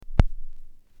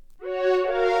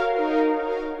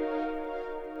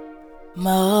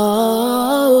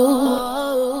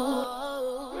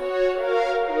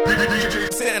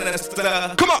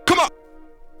Sinister. Come on, come on.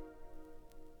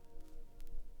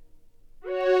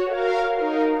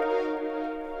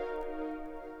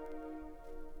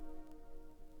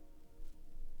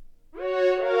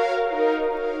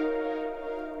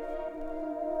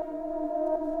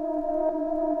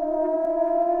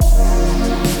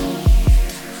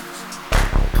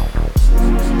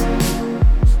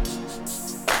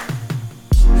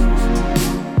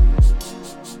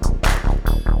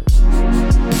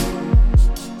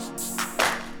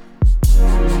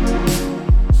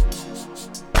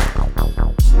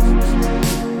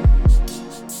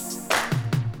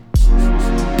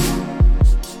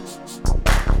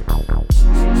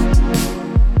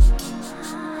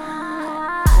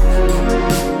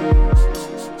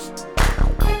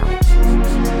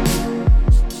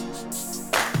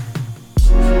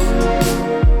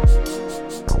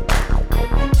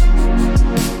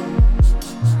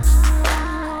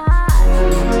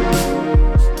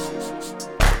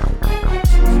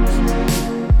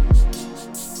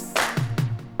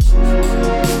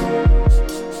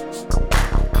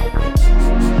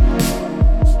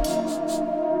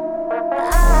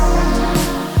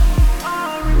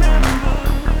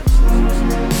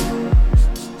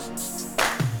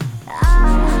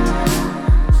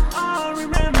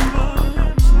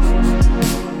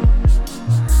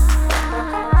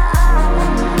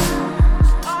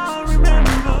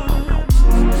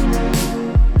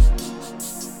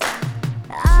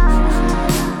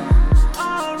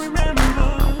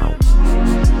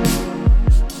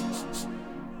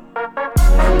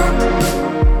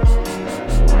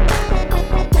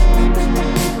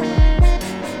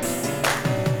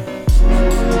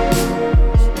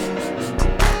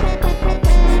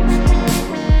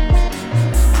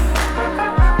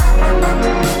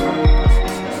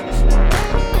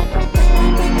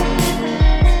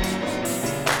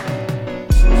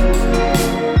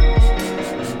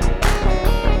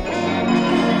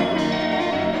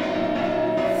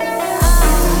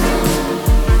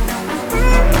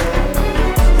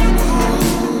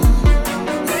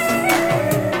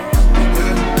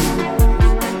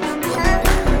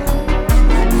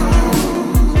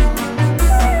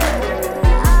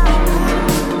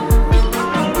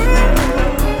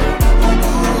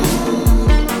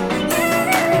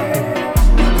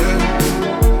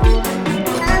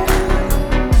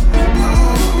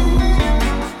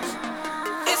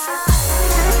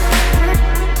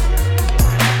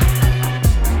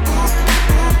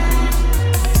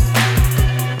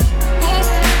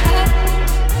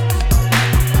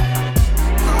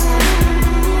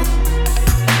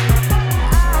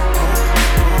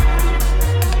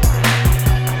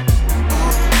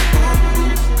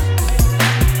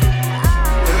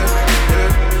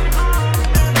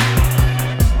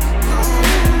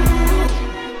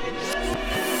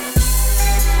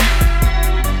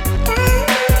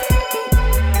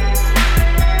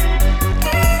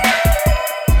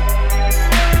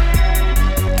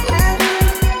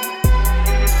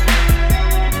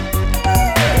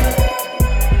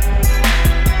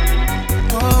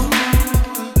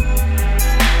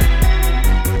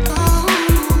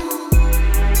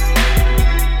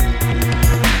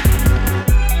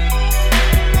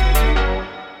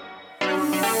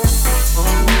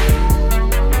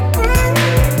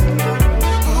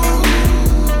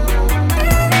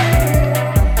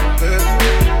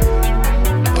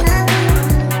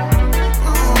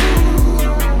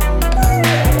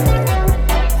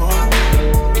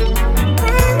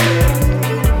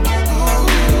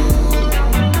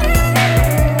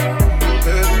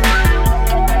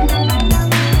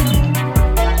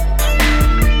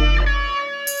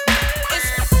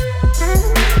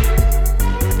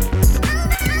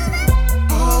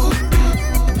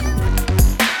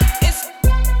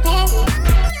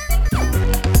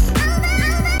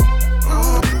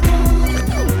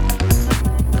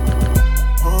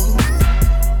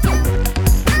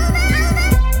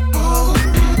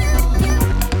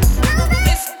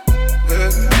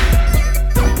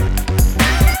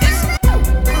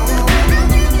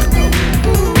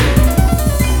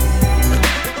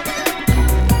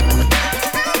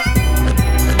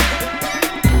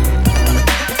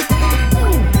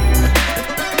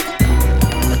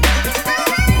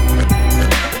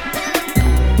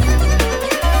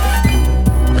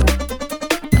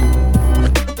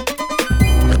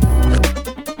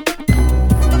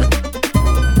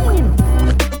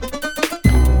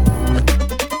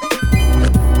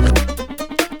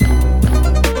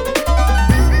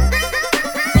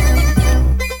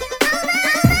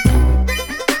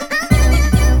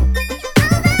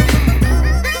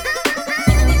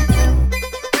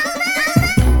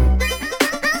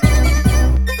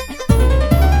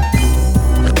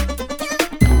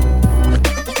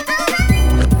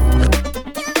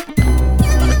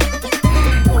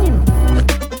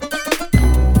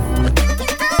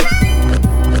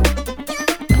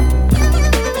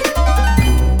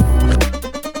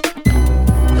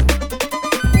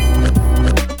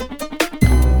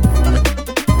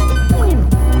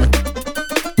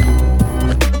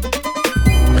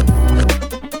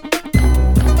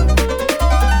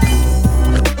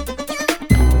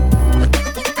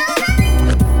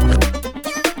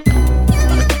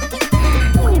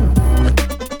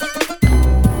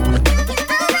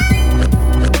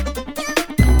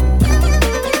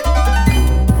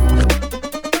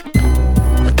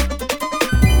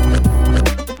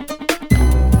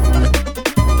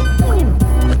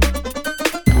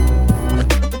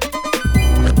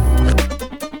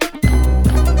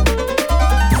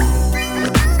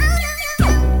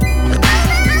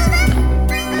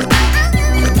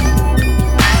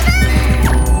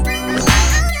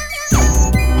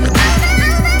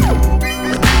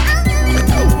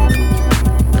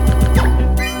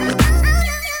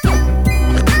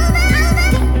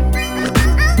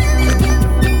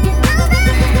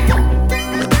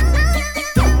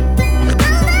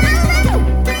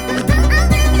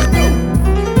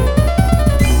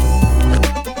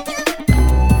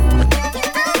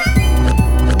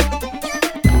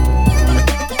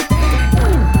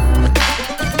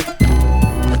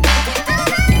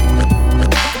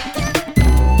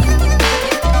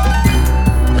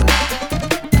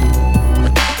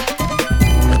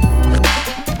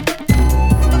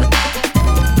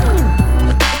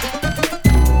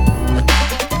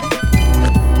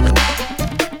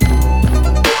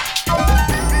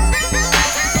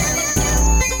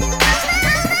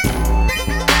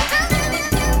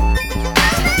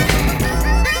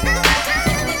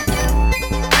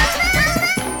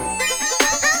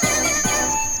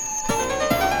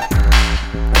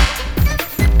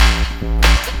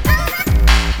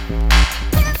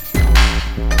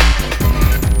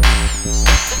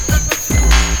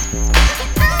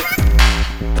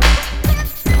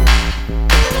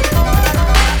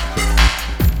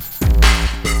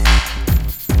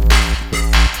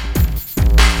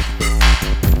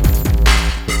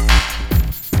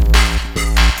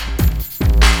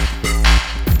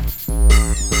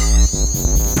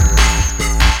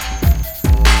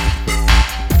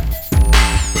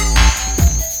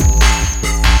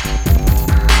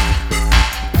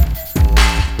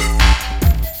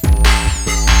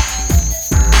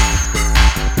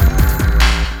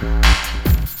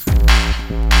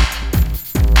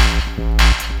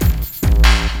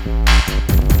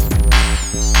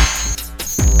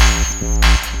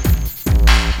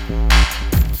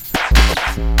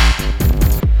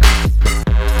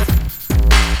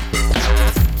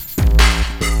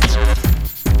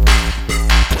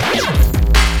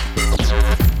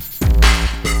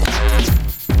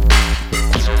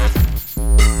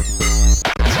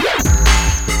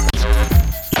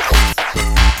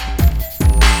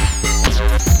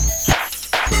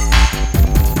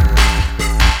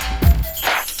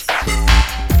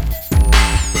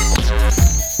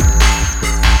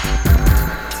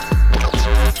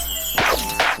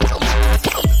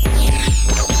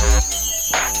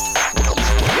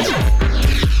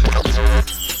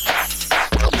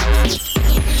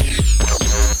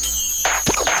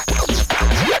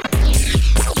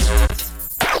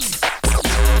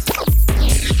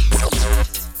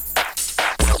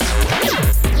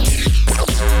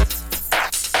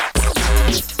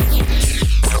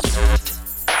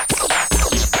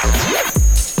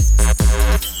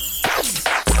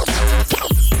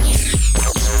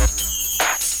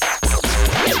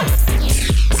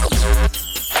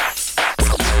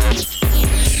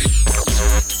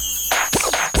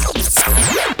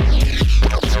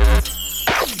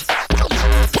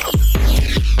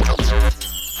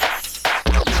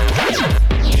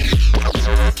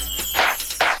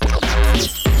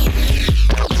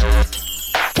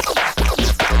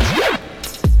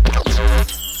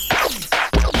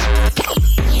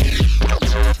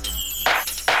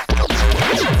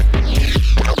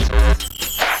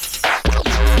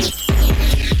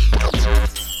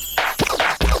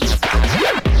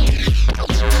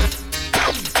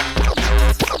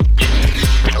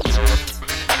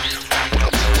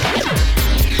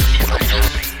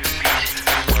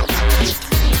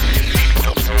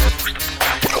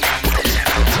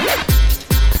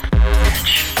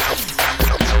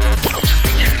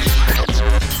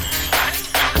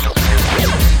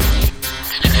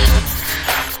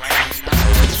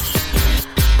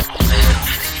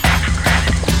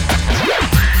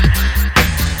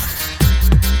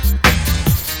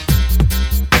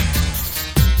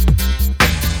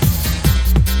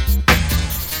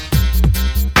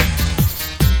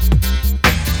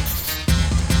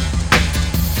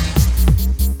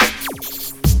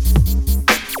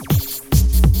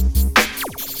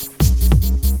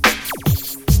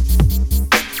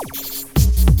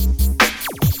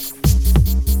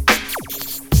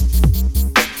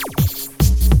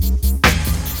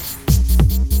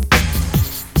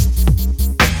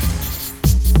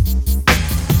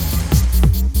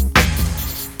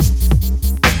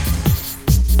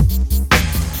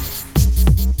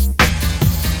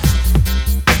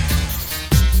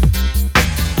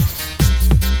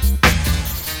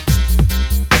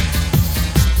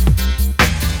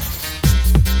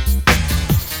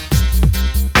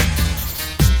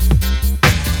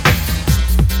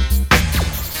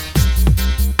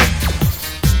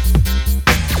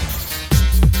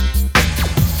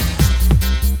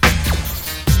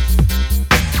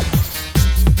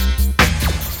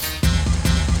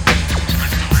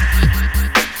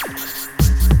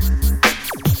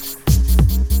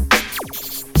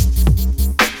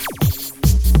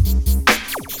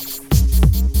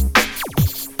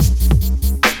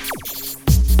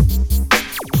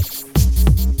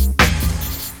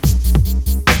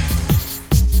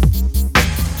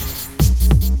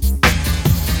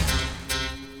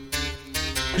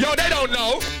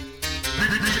 know.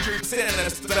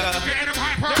 Sinister.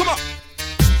 Come on.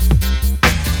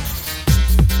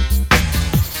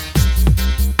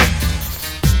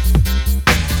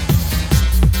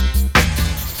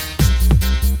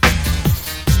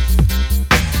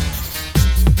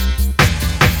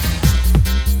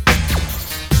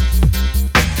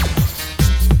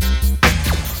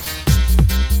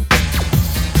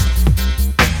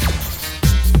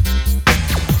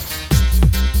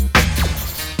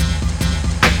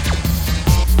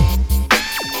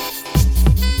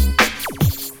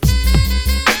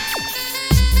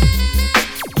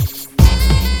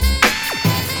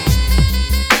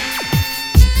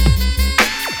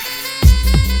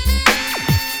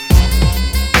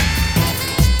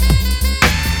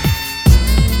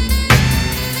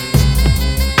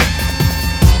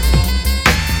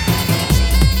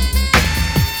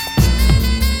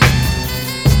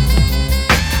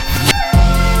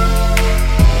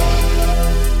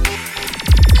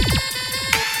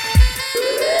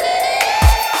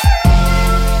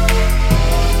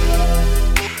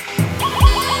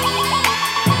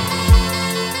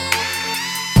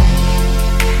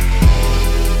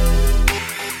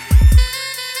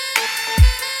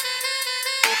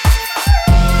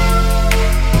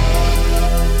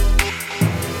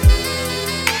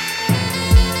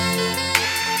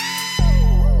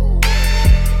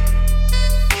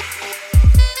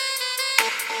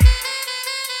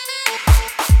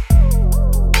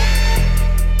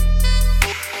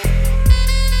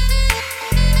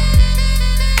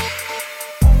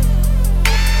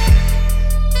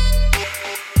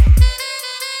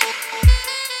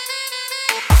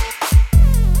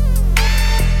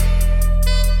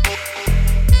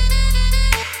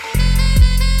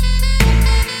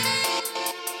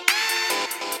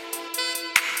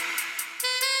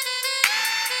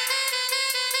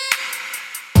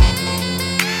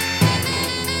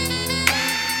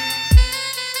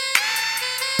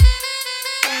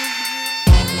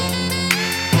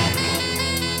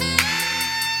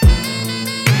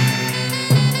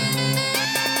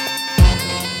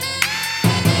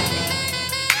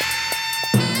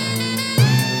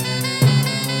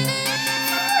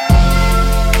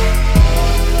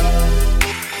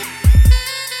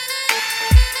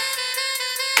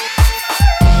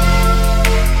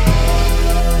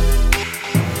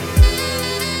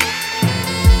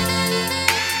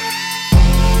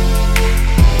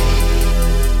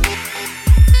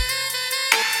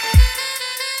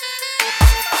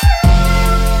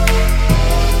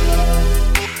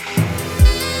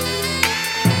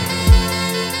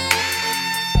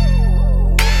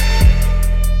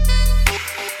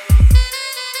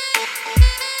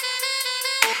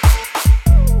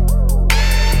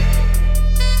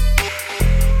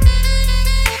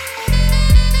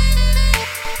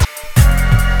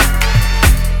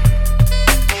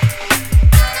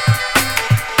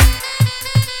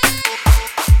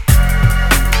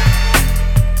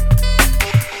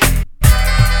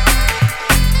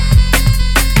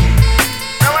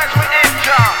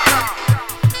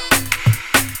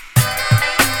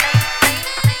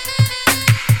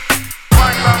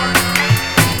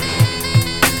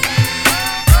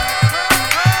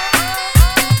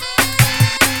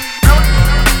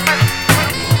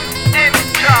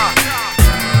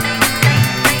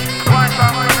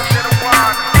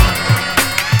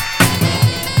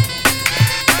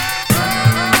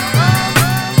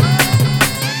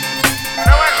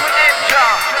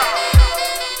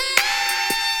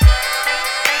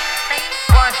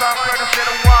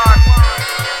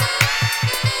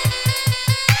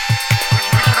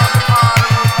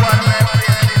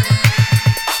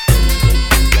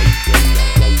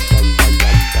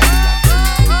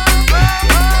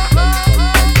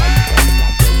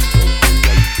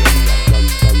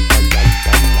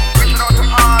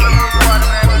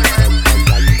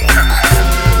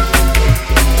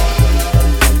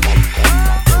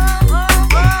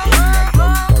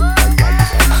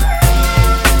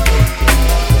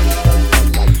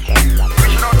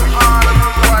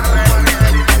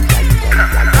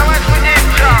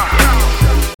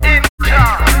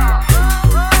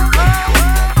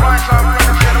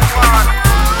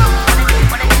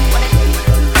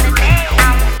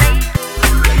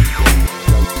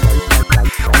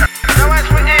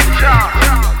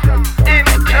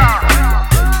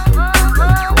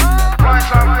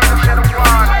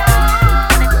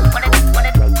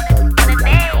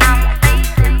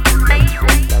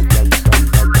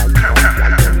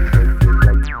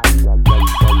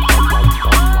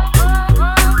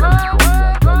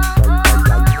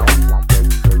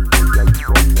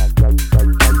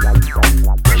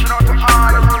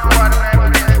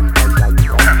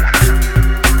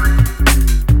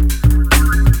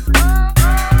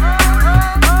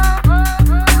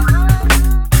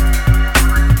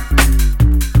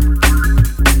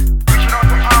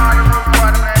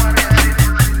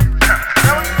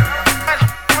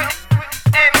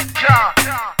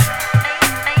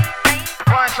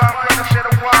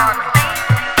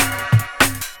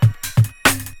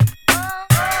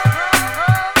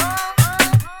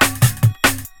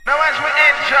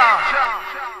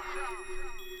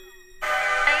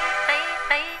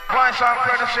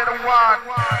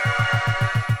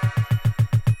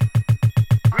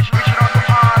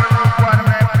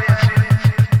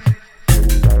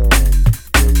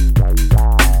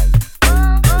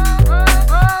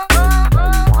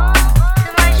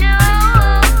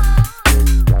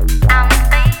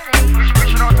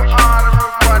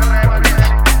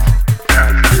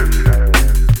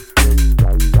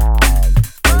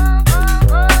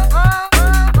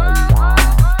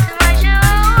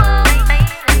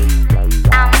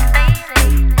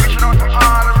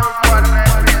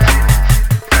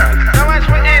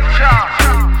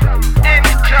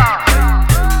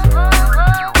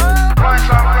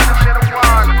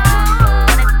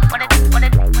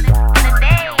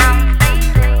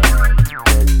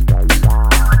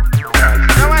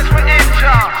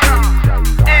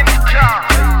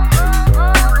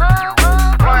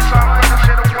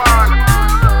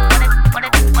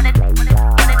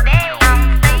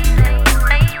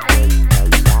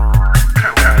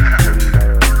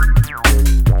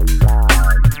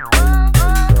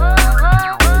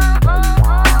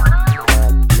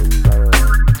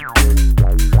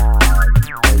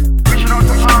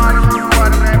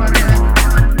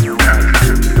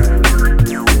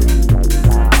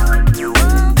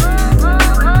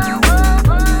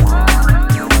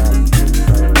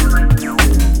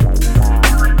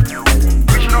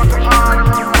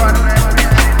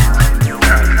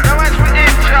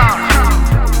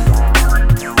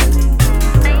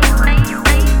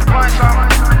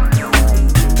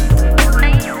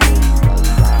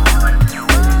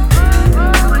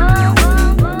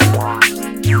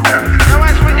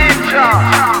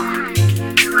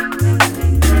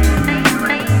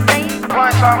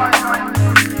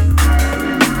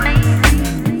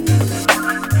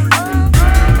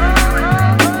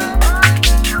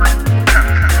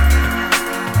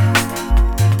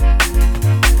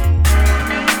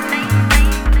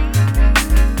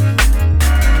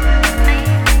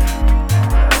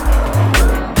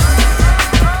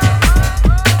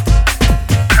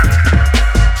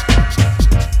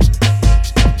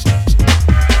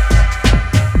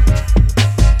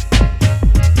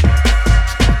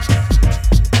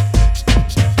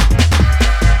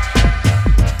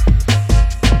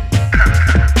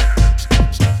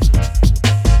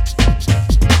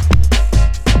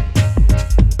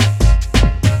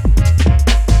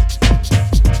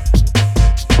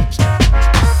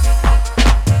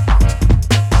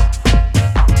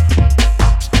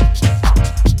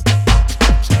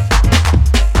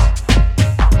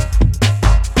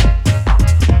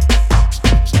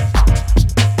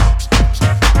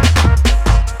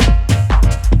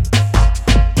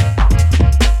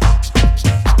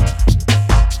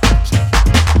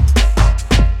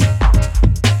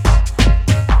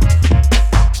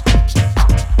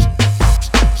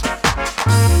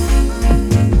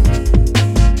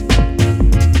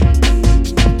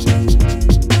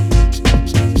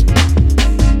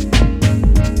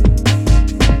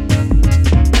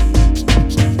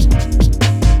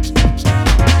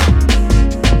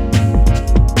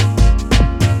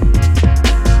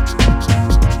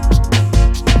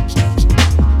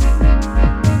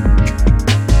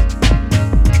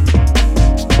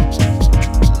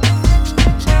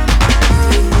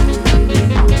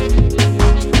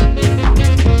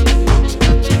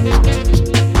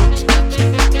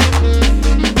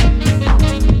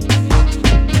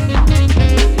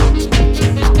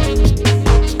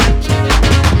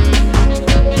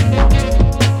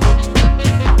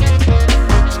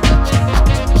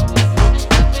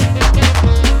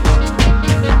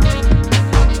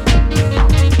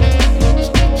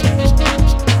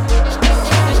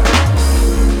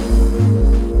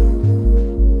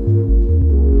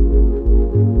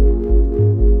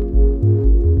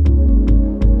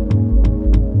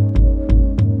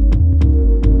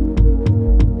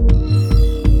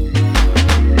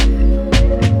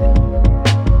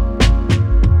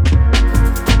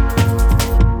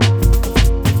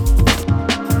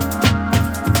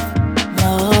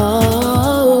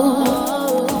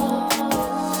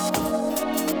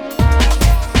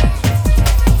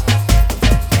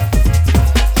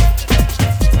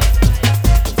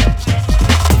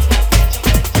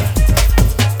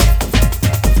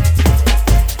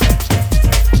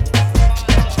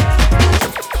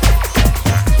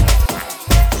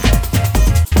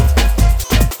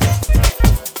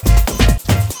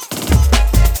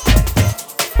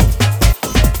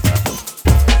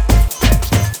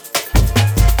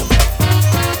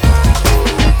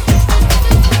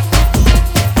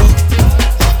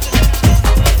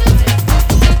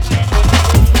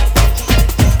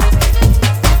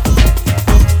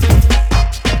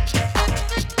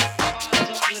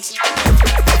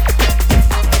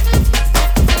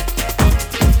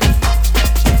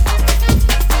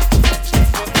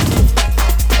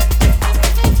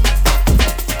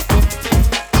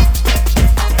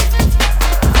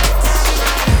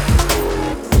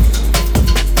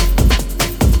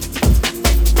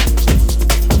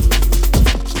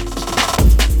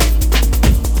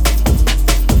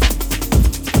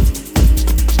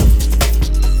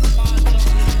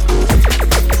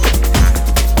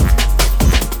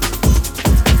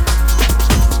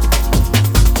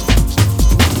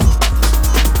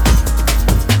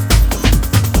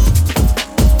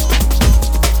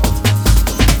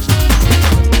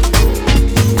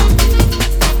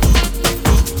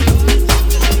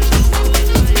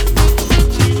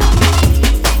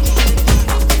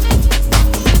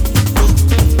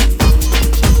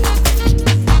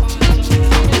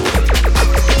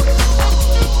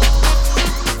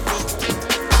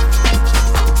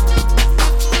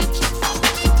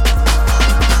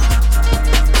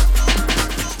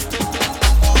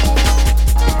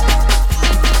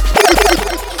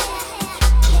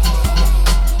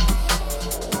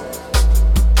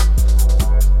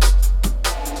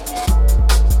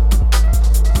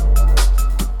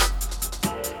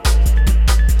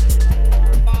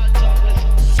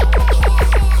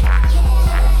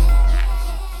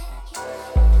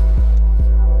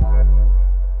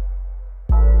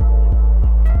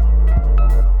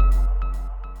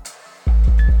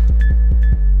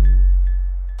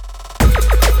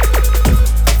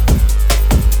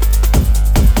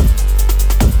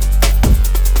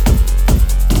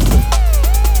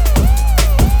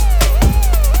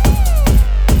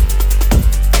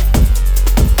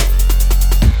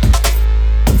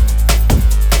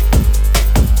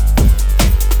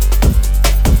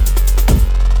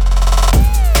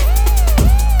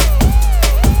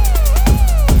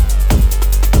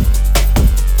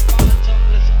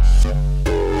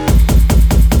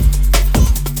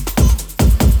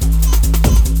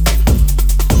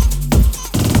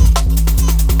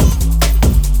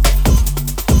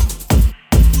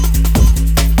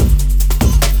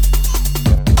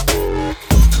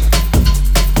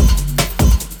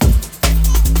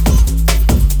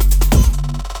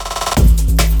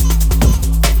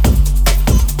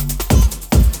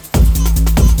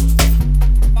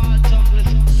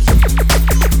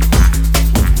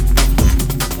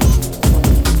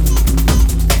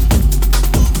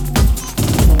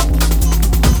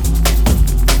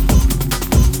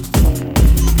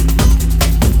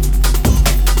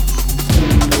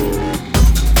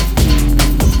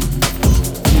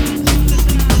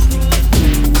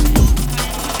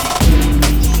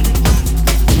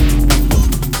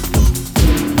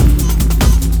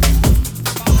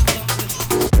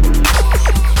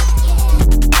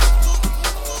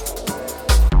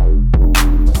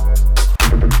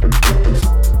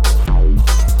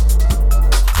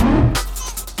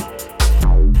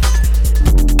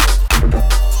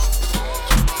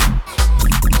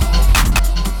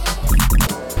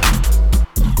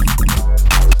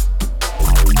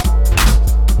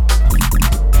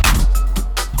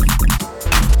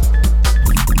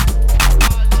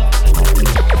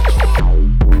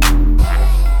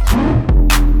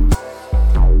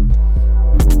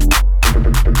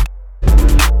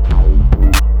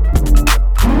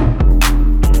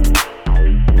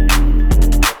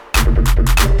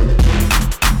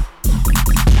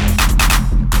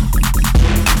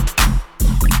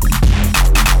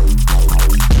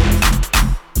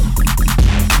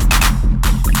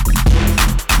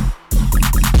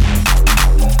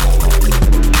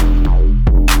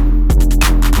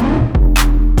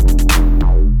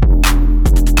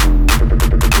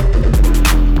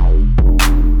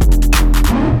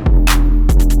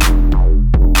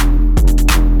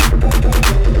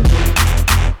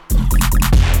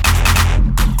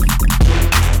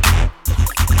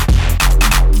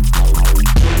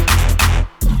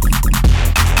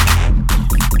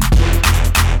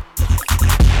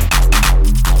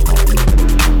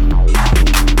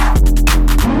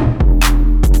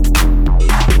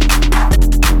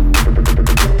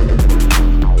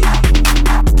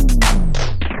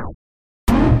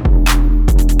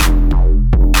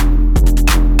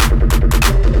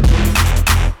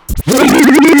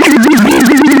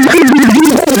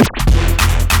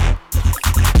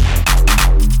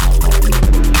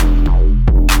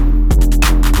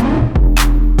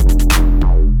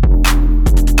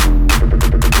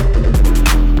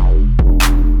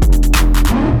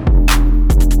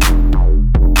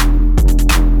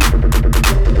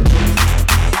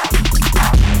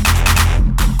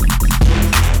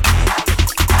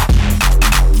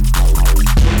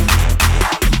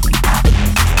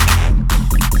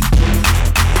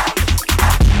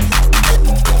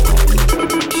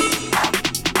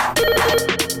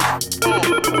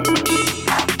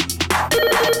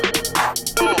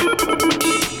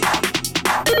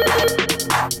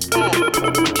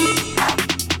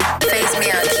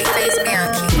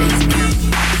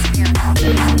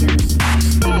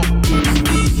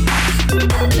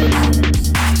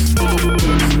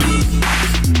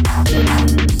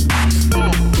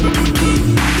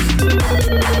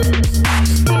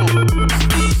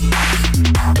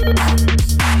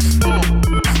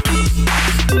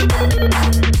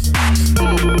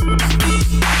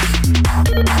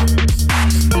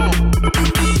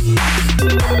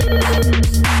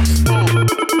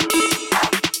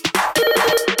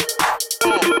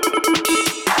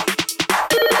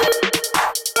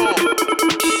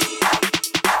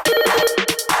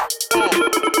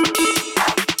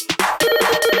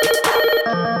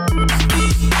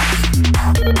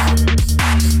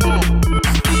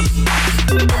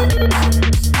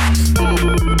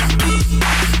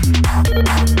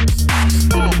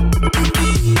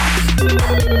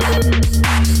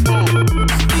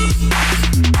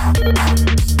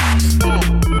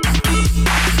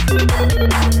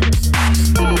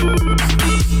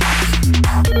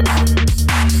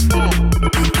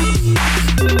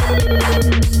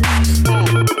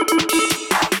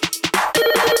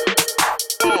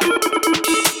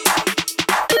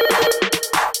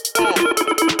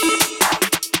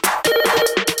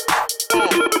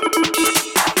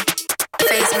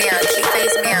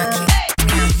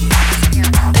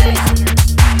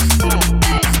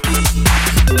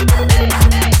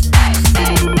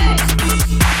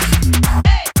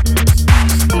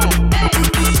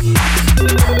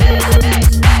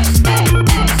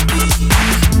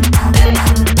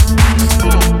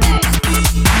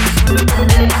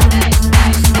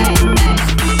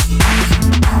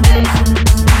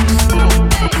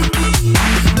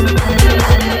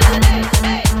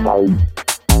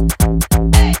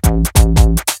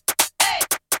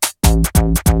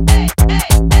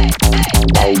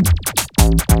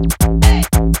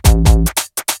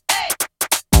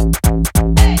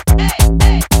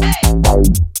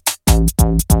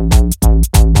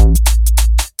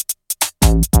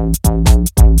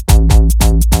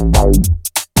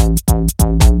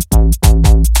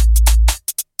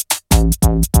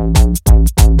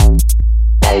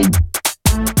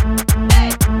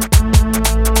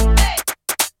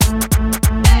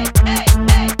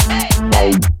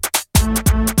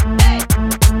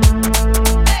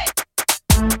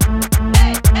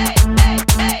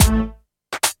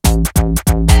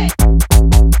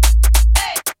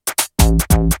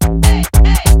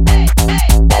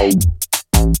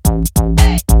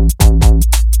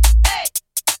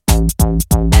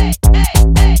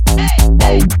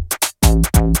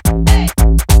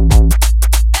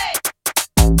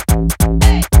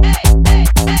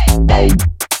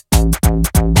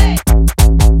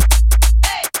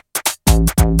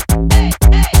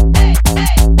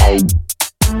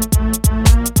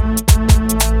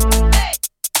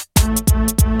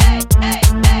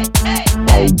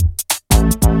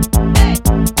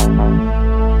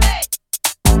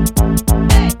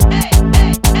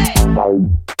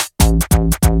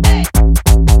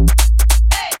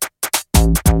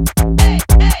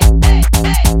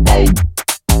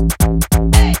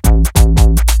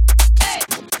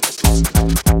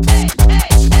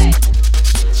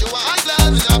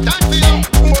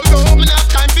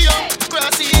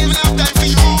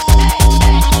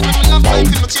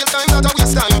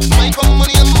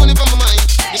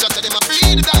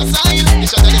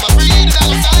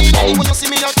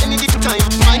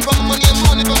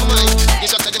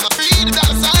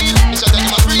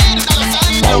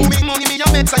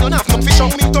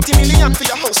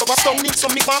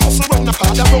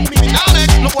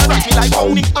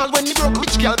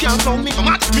 can't clone me.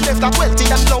 Me left her wealthy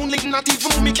and lonely. Not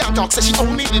even me can't talk, say she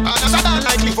own me. And as I don't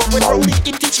like live up with Brownie.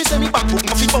 Him teach me say me back book,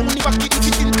 nothing bony. But give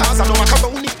me 15 cars and no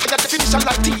macaroni. I got definition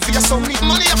like TV, you saw me.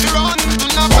 Money if you run, do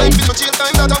not time for no jail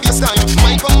time, that obvious time.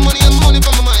 Mind from money and money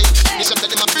from my mind. You should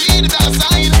tell them I free the dollar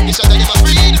sign. You should tell them I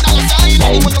free the dollar sign.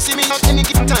 You want to see me at any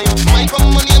given time. Mind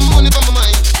from money and money from my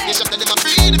mind. You should tell them I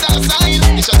free the dollar sign.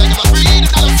 You should tell them I free the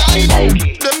dollar sign.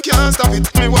 Them can't stop it.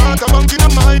 Me want a bank in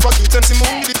my pocket and see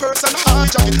money the person I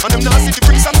jacket. And them nasty the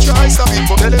bricks and try stop it.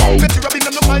 But they petty robbing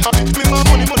and no my habit. Me want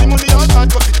money, money, money all hard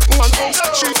pocket. 1 house,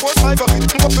 3, 4, 5 of it.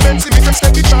 Couple men see me friends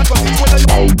take it short of it. Whether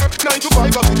you 9 to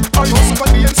 5 of it, or you hustle for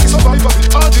the NC survive of it.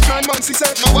 All the 9 months he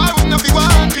said, now I wouldn't have the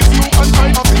one if you and I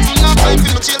have it. Do not time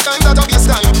for no jail time, that obvious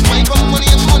time. Mind from money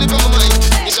and money from my mind.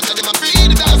 You should tell them I free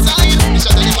the dollar sign. You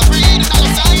should tell them I free the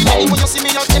dollar sign. When you see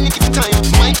me at any given time.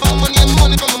 Mind from money and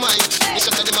money from my mind. You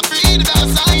should tell them I free the dollar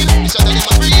sign. You should tell them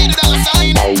I free the dollar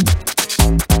sign.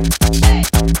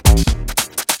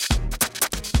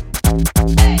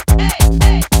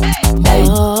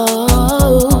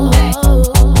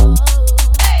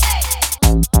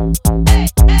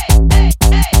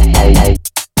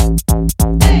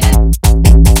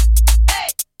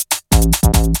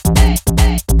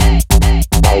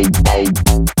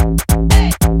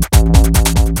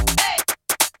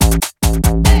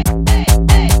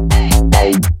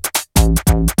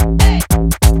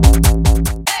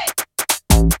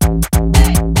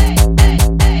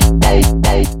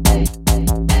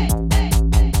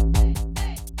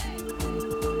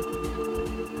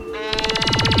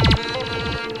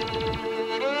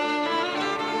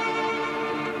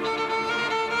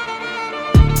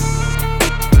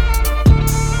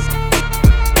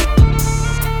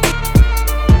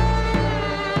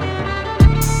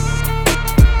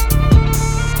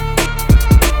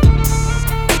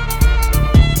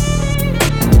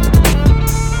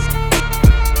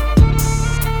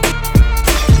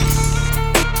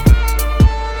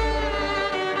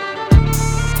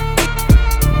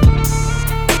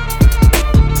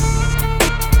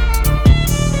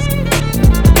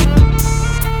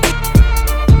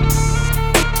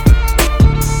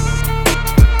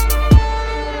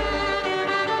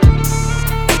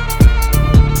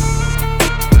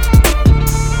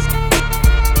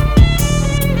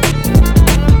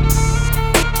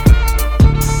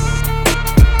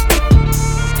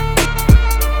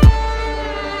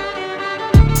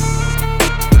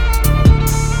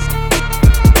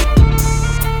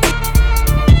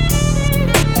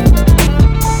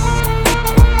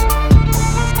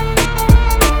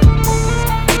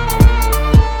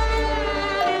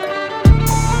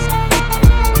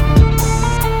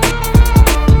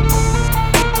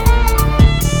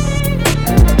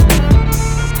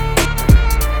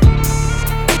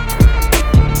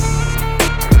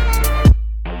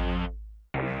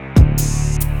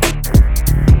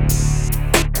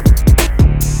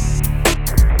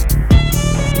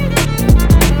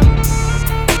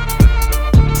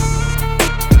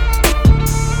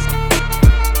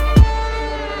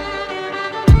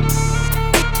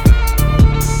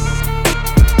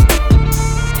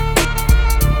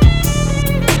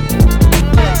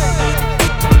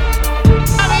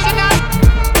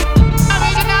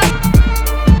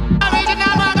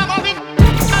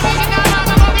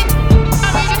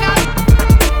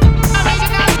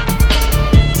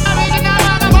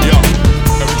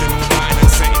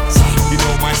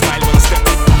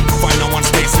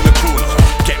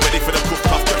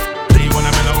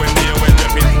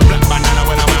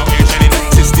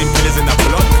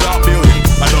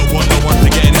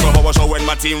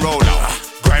 team rolled out.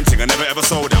 Grime thing I never ever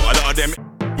sold out. A lot of them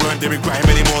weren't doing grime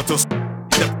anymore to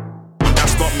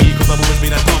that's not me, cause I've always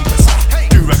been a dumpers.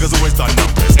 Do raggers always done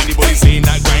numbers. Anybody saying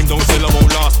that grime don't sell or won't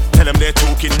last, tell them they're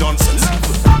talking nonsense.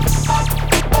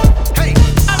 Hey.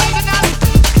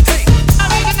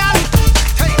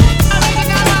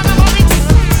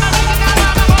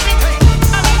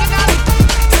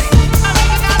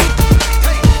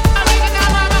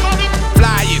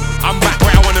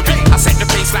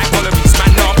 Like Wallabies,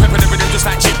 man, now I'm prepping the rhythm just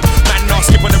like Chip. Man, now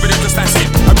skip on the rhythm just like Skip.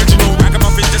 Original ragamuffin.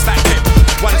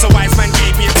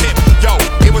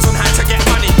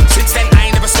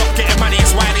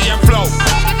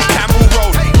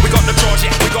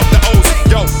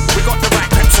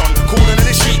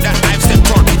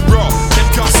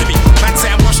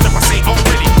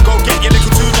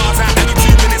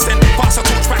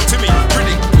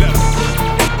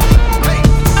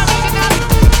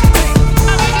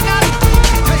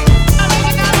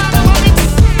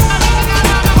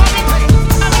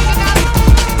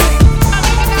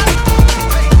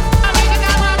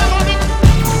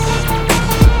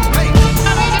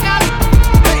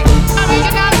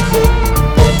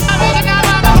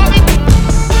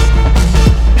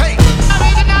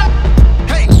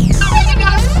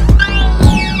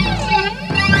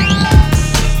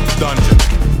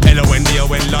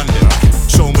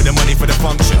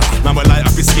 light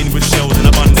up his skin with shells in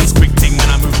abundance. Quick thing, man,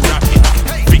 I move rapid.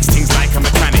 Fix things like a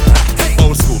mechanic.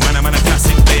 Old school, man, I'm a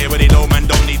classic. They already know, man,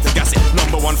 don't need to gas it.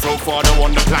 Number one flow father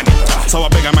on the planet. So I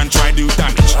beg a man try do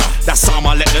damage. That's something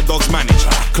I let the dogs manage.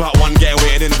 Clark one get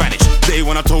away then vanish. They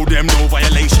when I told them no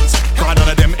violations. Cause none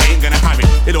of them ain't gonna have it.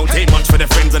 It don't take much for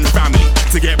their friends and family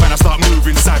to get when I start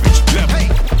moving savage. Hey.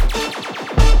 Hey.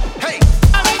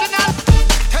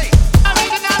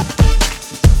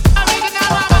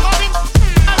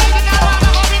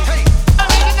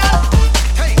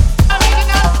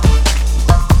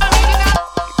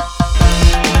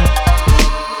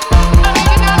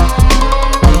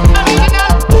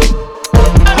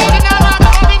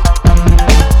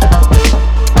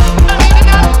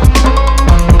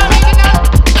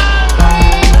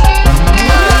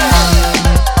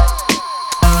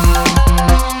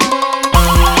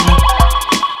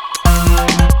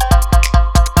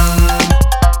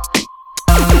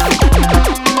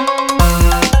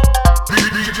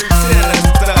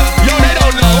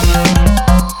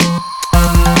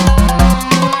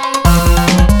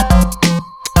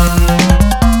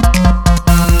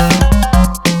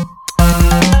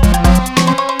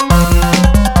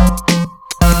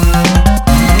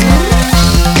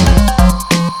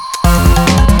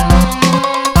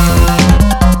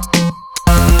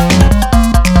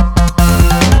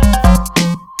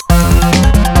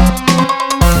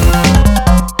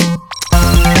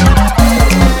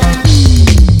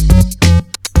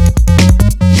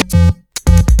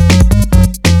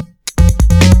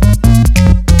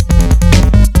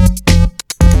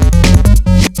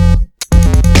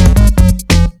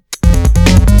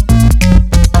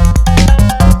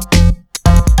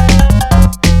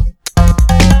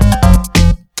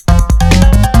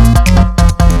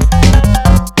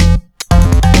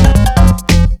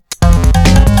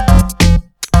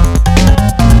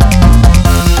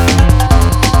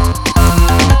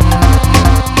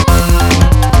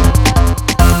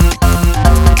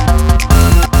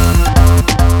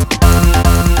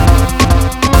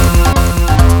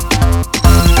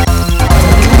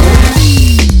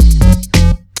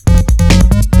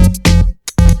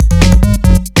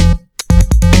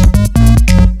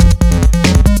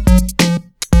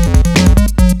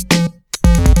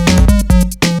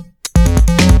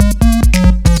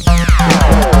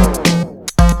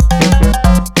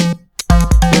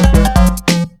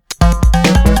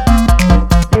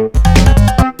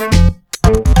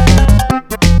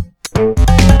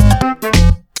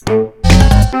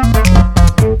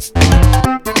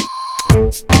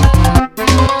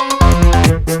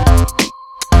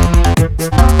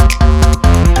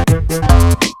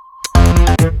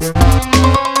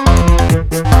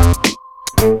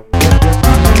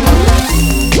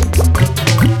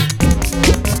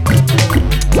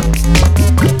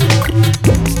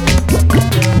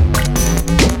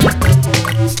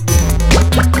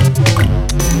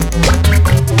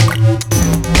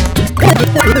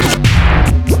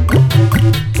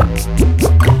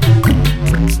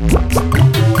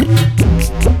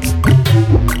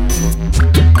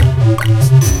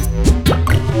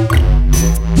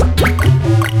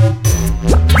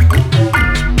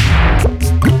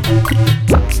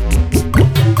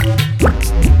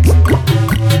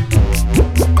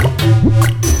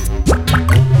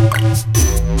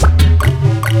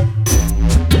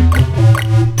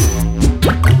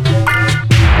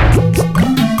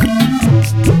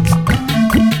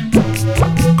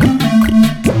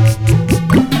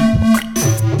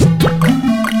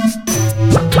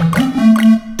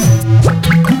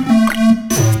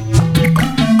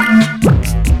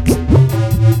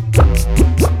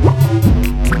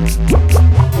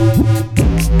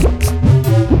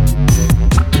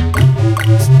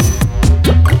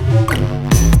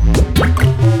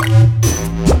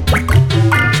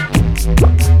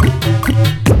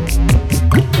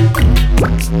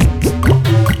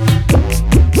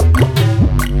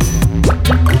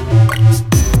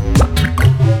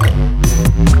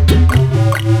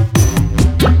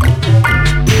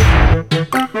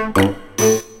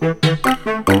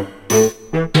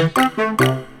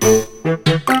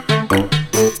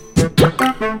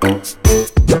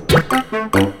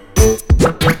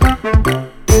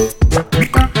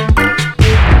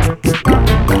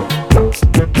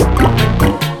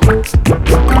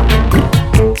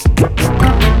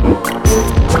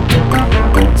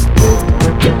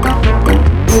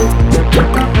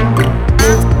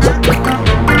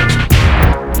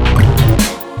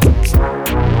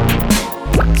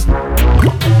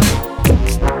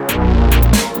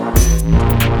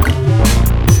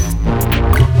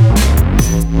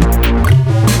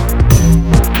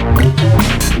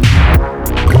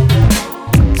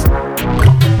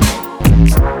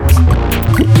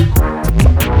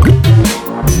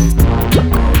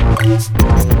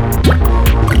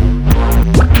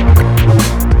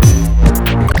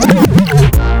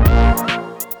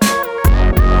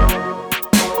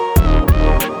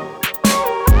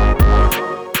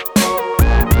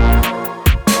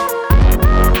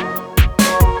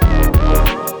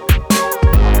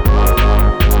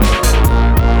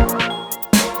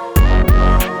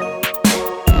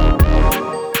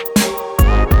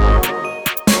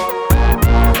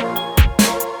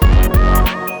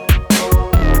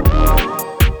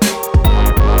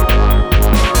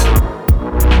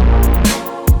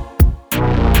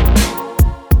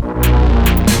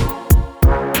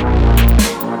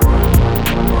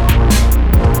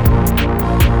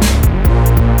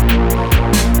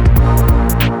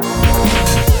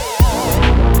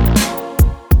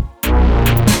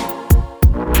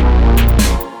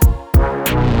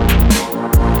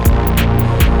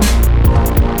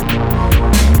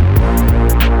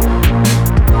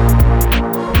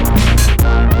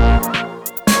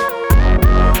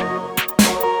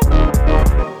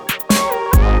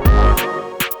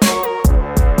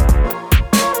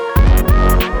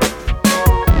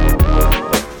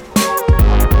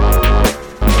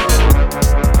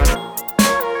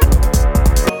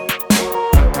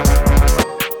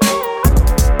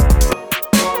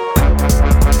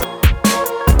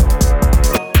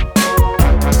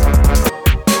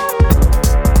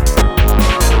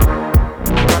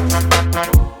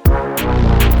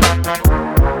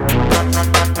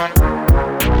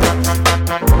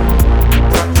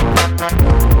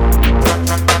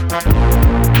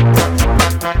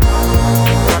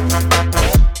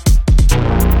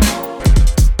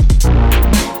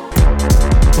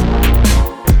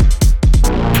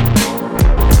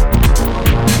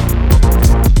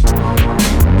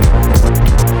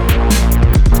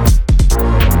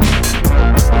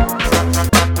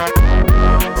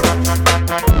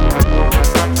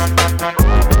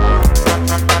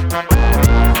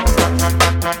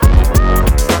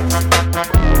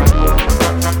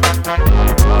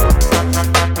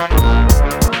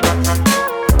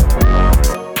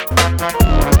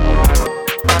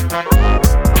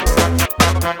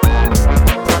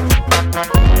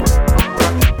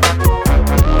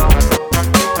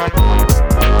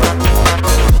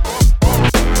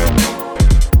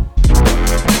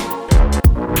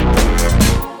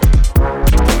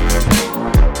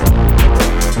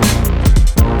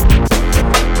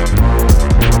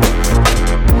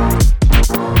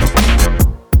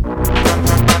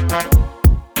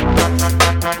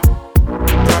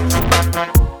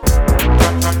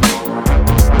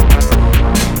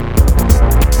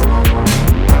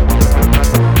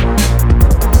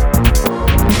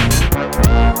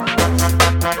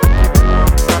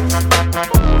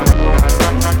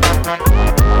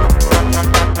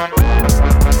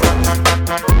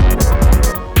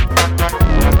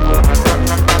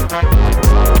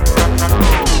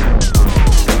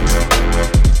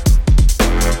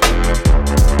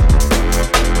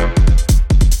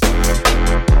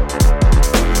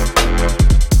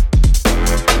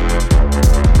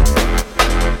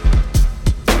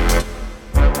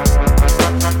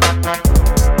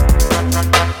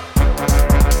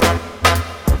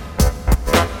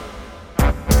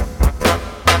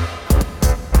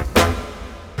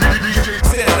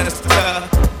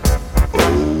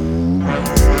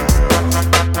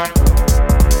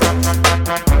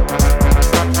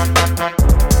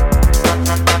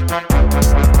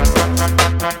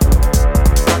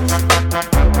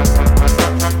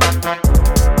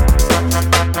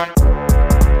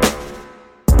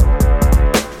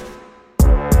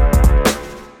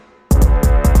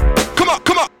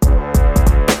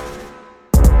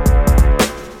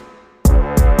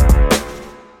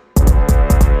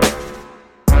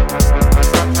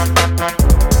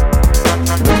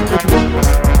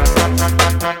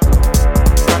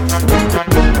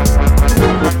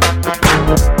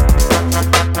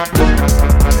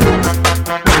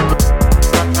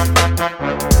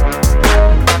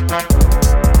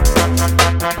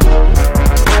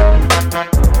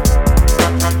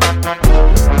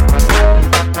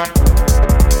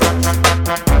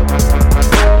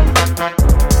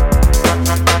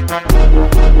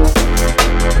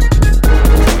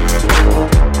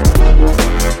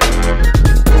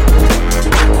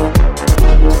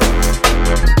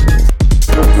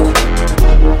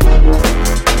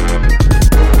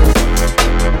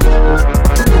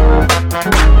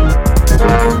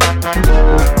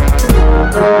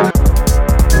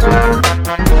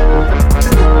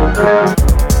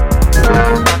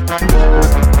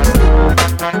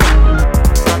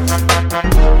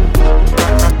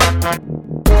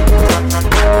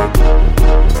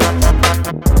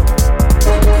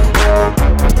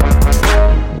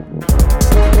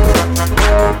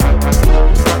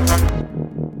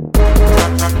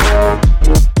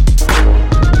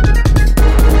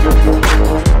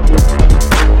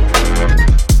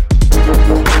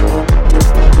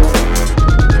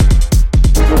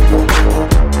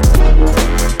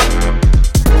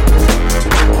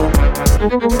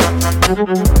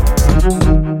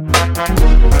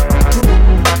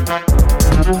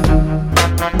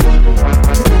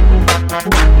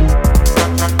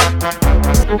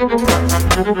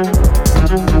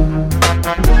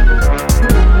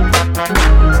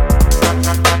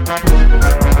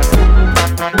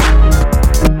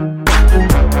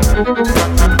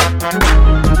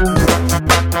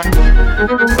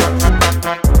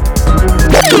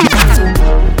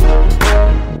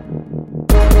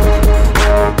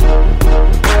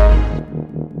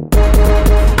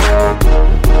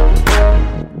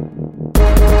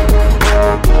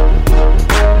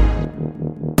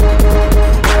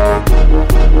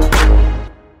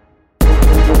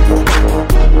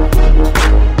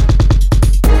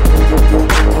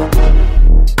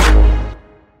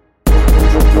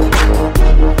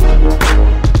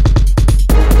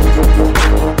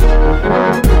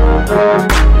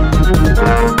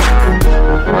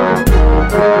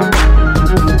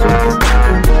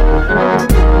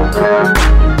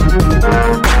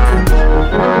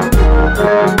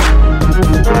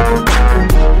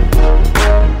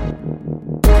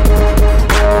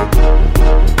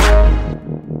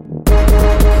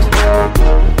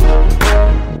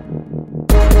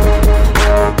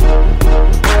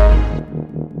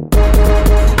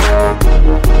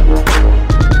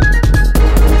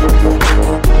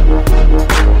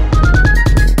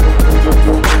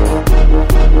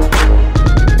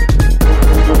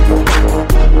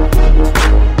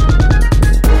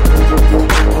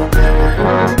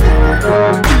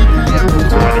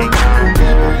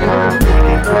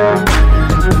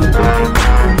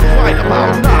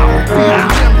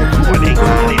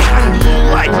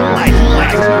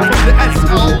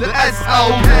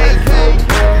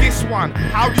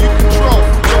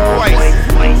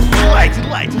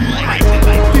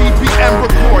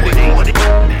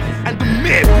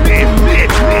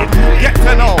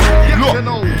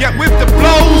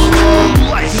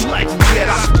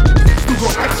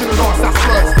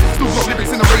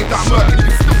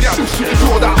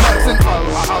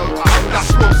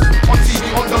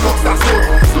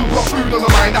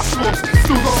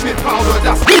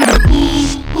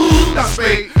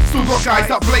 Guys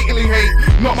that blatantly hate,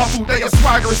 not my fault that your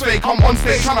swagger is fake. I'm on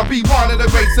stage trying to be one of the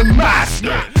greats and mass.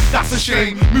 That's a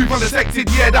shame, move undetected,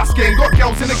 yeah that's game. Got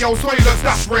girls in the girls' toilets,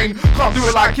 that's rain. Can't do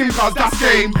it like him cause that's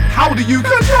game. How do you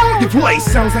control your voice?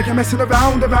 Sounds like you're messing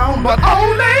around, but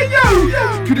only you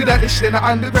could do that shit in the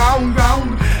underground.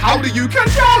 How do you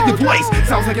control your voice?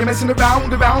 Sounds like you're messing around,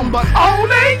 but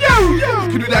only you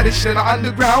could do that shit in the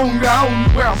underground.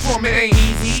 Where I'm from it ain't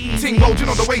easy. Ting bulging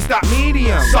on the waist, that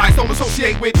medium. Size don't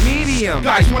associate with medium.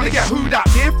 Guys wanna get who that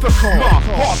difficult. Mark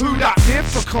off who that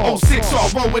difficult. 06 or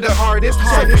roll with the hardest.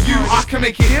 So for you I can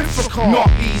make it difficult. Not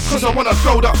easy, cause I wanna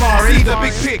go that far. See the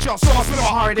big picture, so I spin the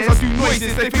hardest. Cause I do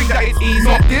noises, they think that it's easy.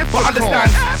 Not difficult, but understand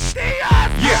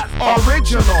yeah,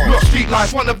 original. Look, street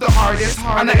life, one of the hardest.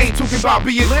 And I ain't talking about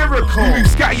being lyrical. You move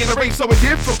scatty in the rain, so it's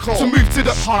difficult to move to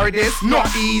the hardest, not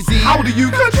easy. How do you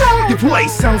control your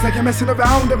voice? Sounds like you're messing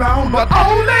around, but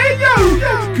only you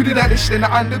could do that shit in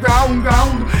the underground.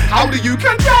 How do you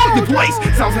control your voice?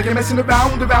 Sounds like you're messing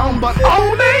around, but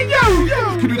only you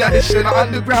could do that shit in the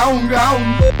underground.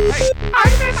 Hey, I'm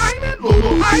in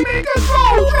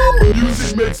control.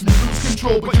 Music makes me lose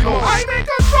control, but you know I'm in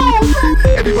control.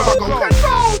 Everywhere I go,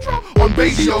 control. On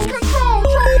radios, control.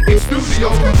 In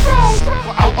studios, control.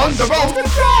 Out on the road,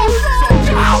 control. So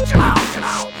chill out.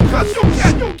 Cause you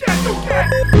can't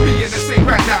be in the same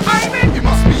right now I'm in. You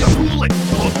must be a fool. And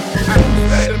who's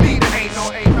better than me? There ain't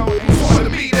no. Who's harder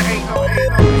than me? There ain't no.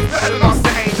 Who's better than us?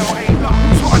 There ain't no.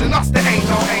 Who's harder than us? There ain't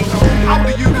no. How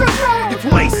do you control your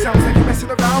voice? Sounds like you're messing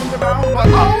around, but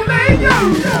only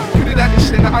you do that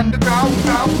shit in the underground.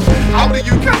 How do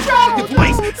you control your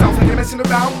voice? Sounds like you're messing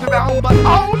around, but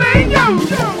only you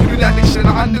do that shit in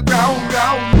the underground.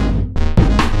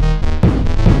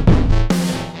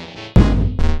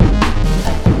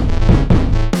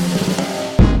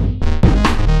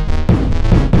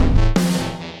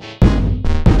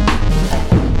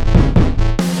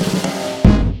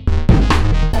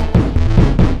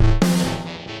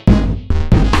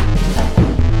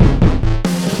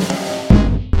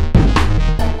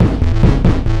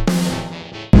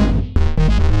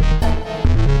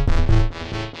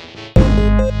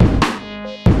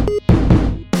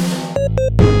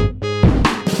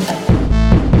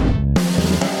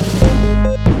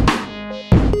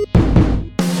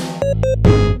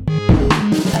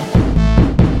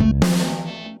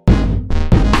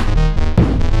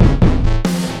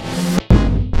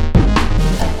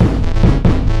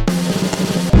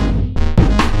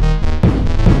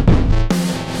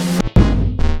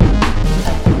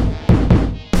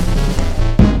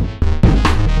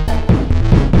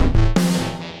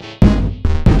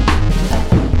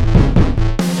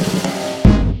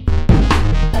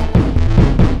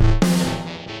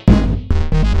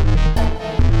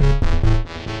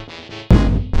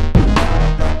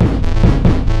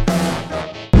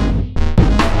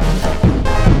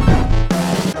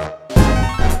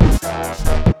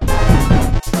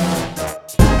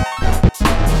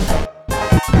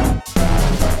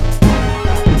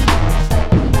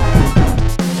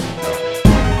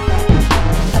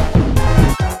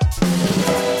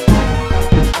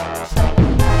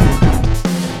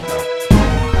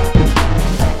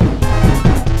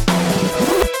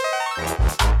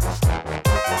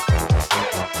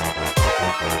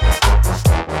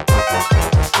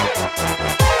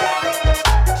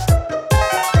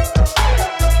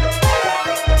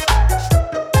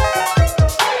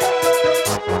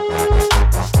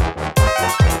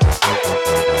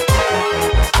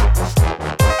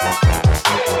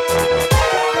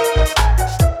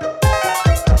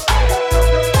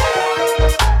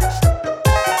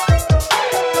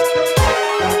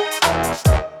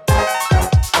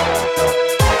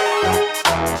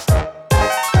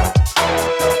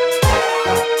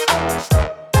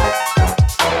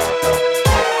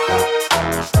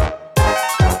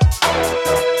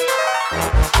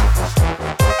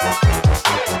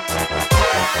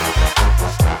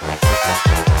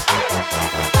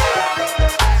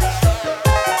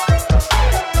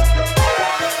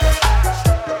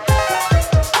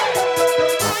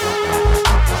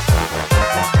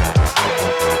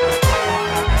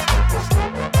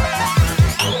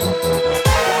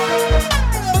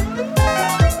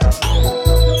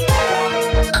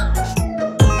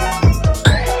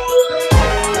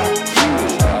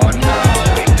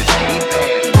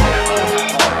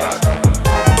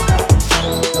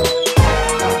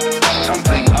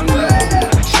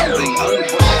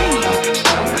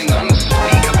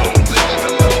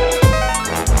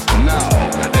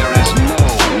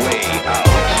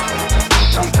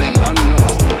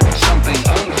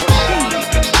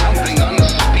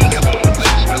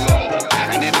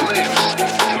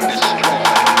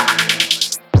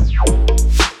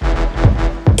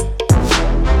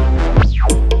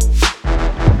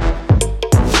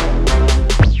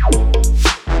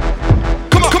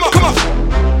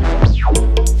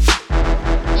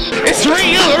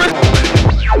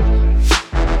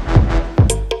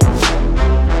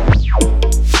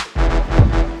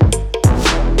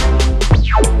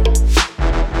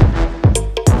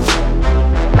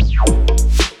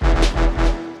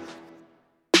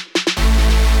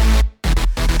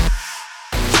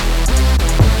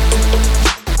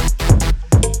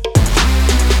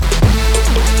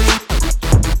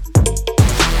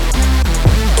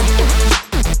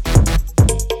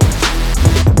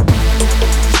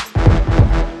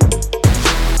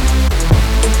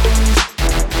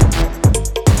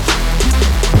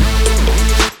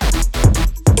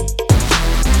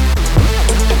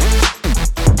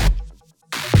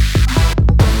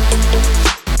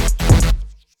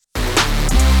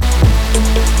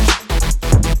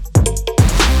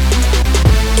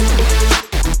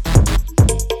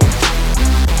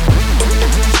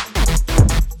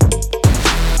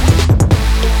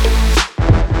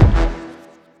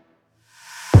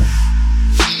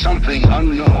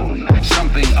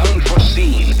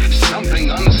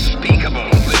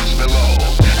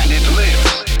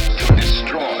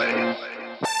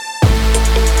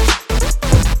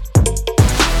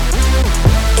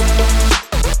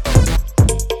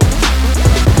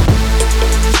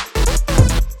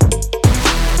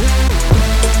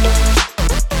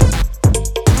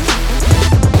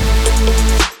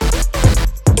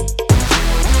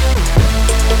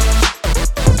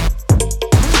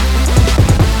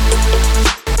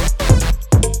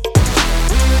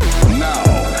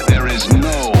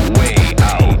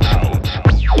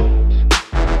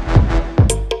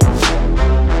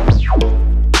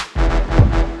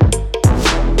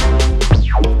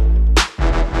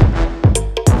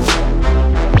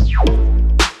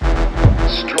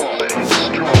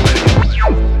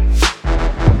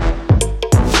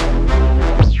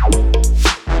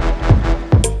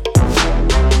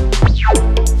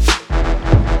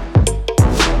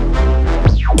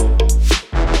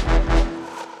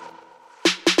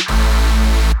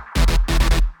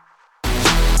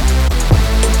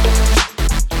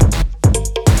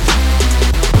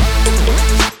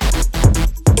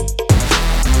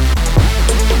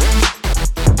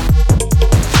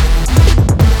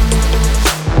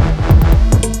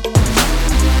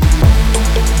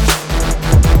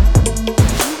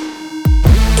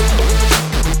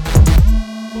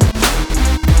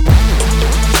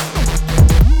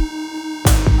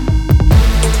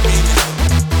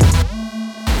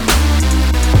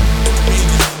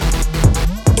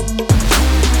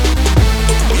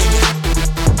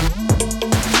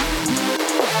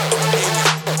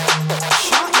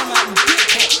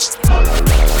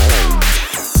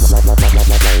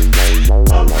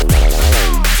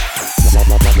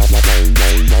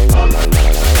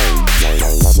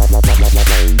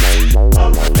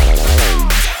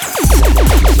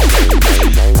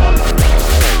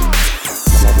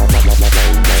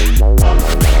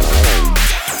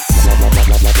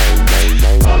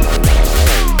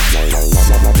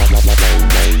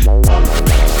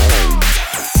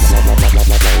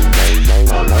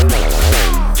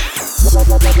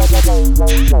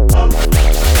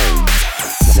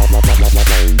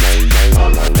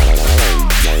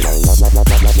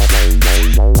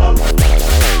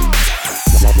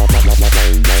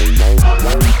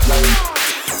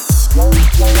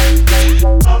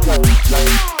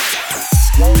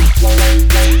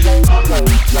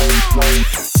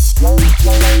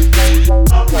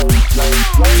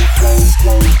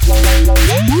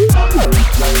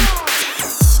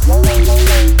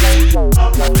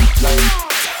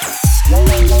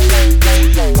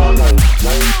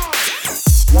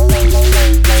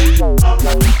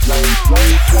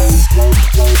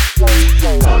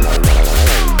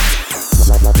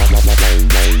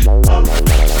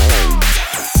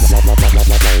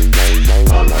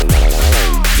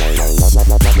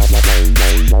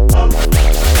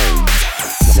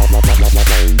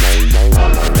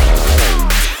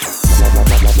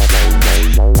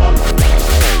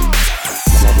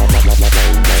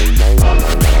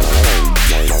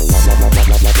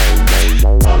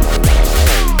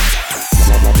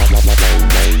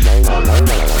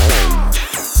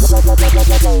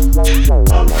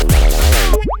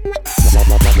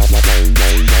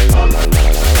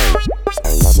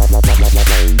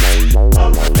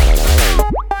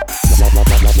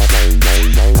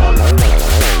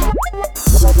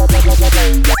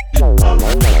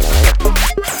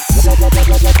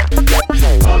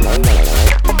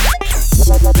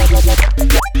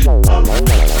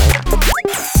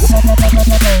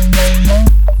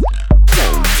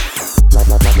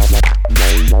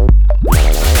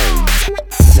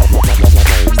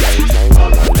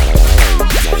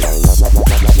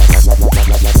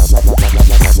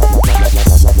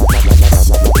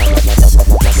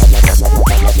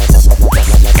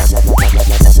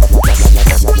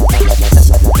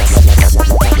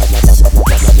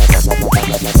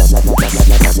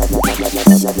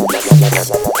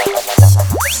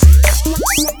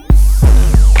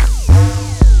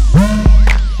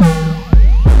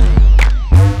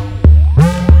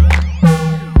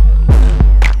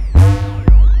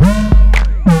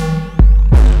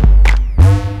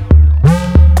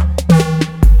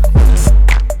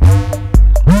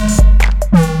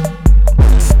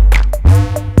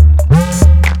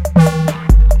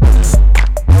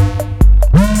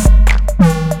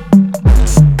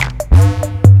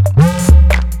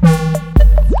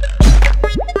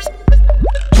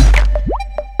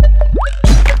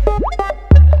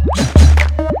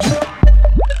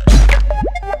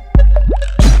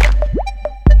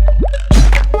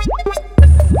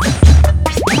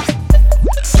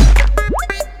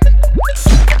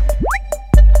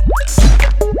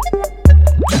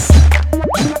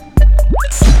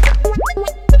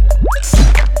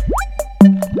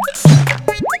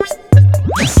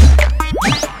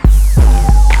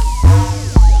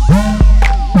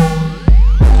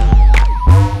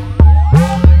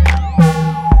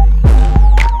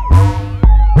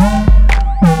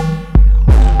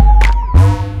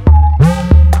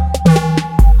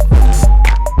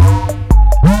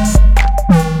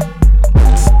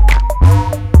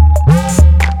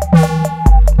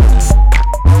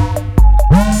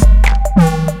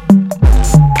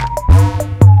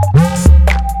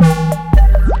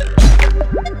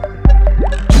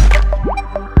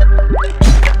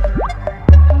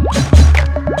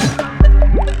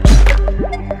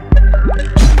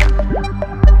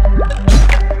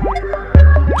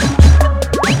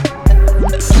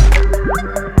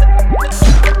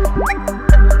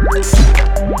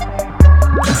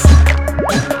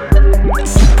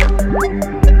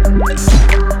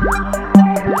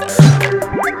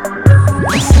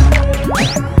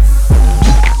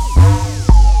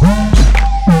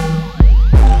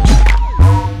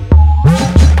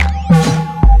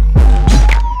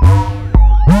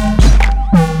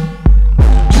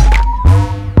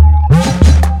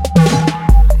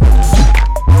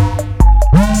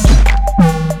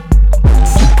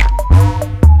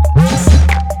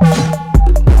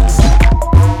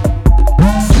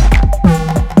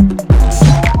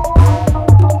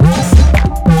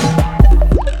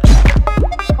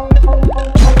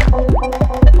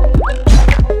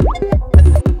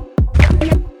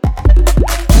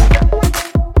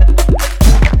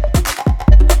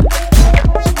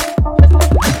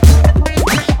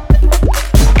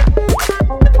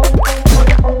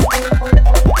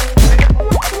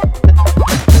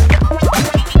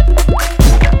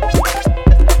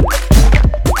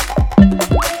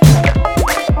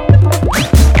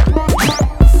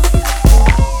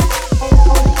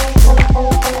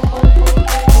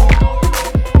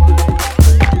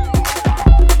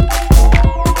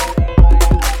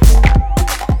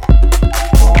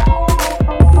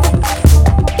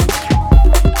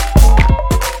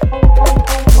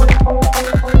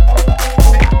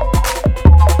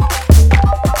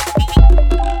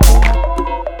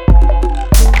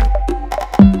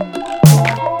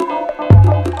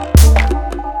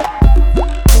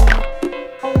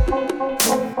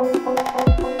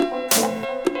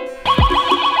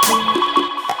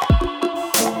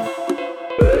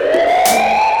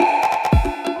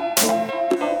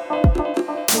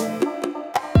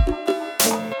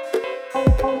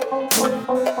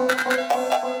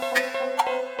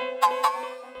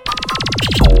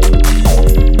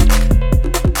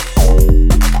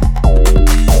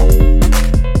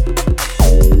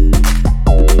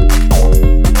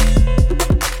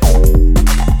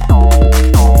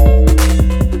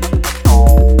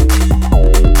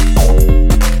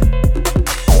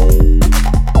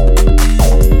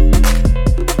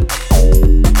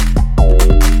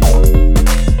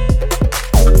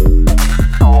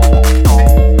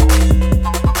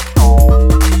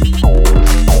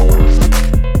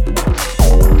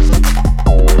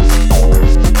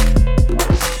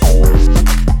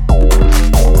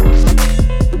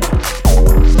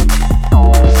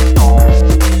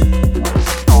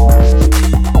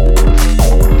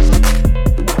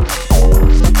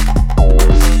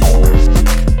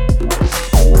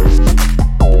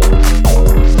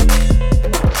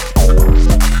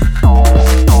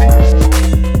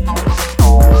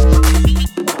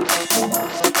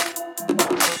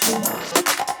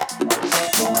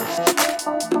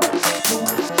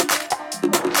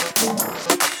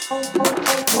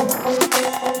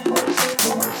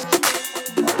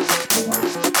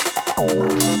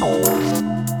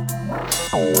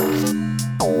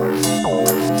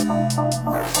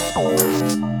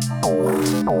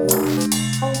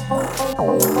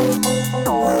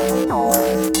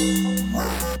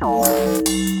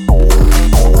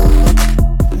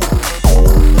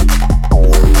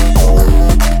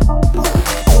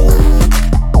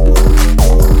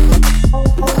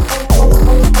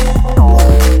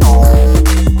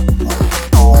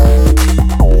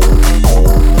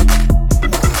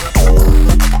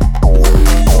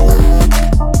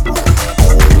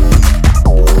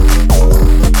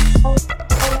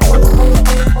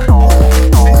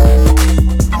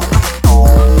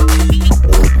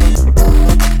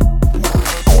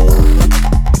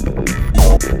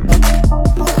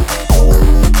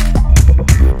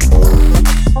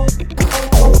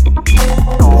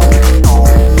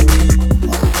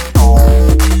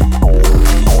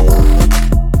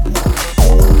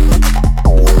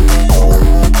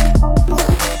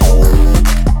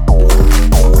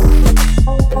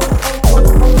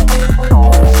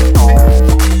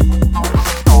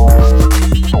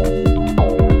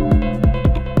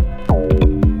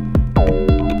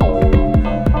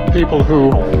 who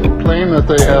claim that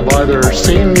they have either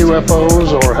seen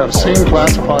UFOs or have seen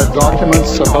classified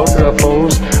documents about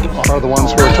UFOs are the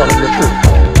ones who are telling the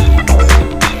truth.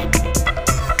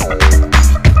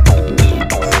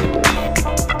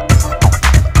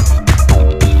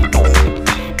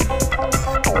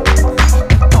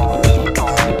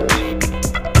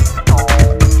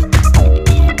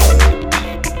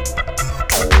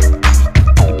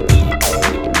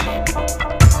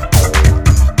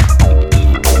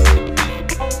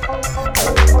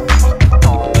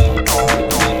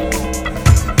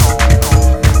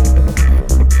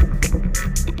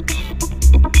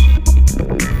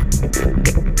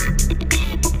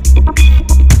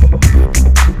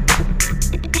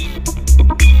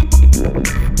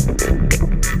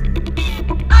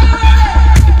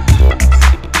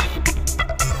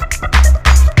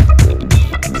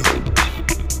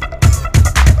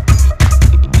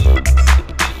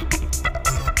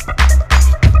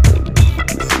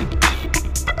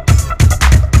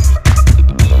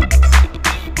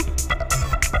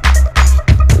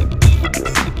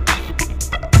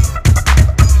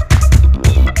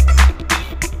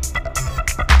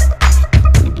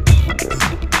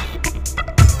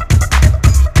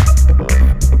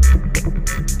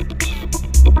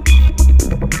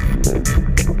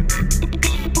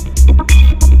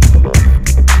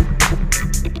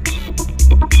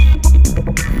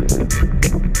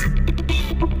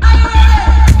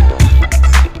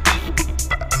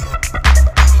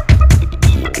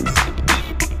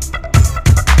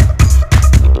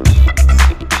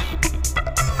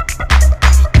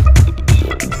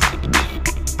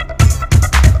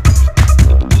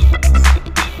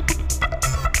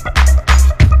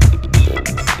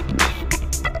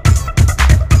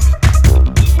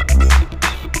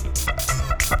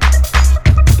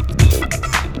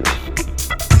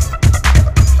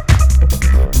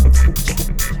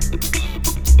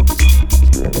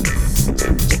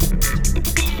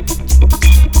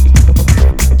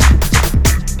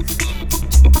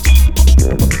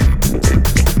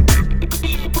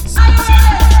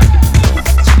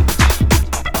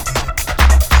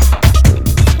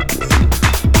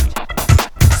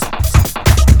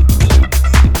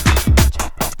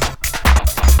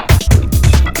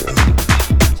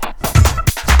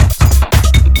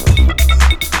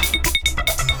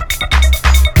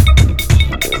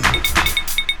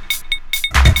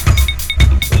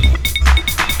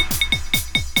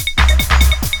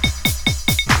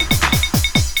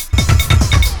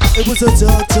 It was a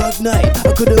dark, dark night.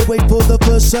 I couldn't wait for the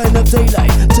first sign of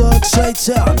daylight. Dark side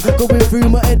town, going through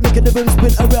my head, making the room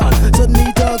spin around.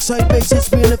 Suddenly, dark side bass hits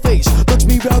me in the face, knocks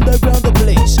me round and round the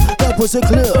place. That was a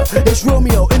clue. It's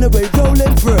Romeo in a way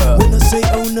rolling through. When I say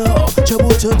oh no,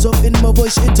 trouble turns off in my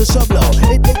voice into sub-low.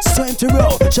 It's time to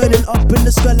roll, shining up in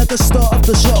the sky like a star of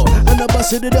the show. And I'm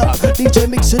busting it up, DJ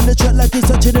mixing the track like he's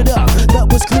touching it up. That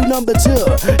was clue number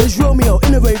 2. It's Romeo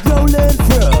in a way rolling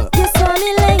through. You saw me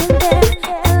laying there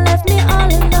and left me all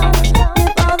alone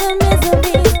with all the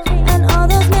misery and all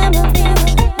those memories.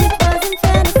 It wasn't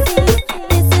fantasy,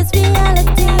 this is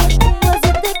reality. Was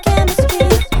it the chemistry?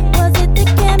 Was it the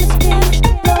chemistry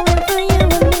blowing for you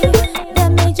and me that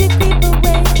made you creep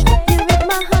away? You ripped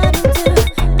my heart in two.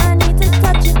 I need to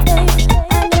touch you, babe.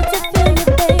 I need to feel you,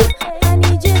 babe. I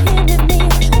need you here with me,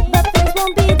 but things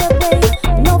won't be that way.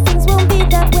 No, things won't be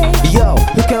that way. Yo,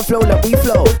 you can flow like we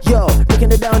flow. Yo,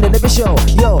 breaking it down in every show.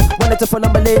 Yo, wanted to follow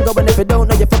my lingo, and if you don't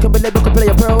know, you fucking believe you can play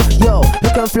a pro. Yo, you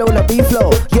can flow like we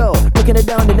flow. Yo, breaking it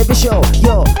down in every show.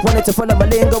 Yo, wanted to follow my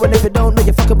lingo, and if you don't know,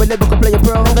 you fucking believe you can play a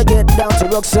pro. I'm gonna get down to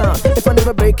rock sound. If I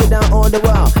never break it down all the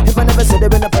while, if I never sit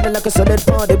there in a panel like a solid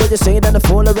body, but you say that I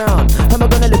fall around. How am I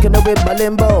gonna look in the with my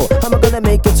limbo? How am I gonna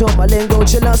make it to my lingo?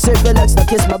 Chill out, sit, relax, now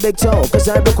kiss my big toe. Cause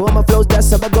I record my flows,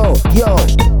 that's how I go. Yo.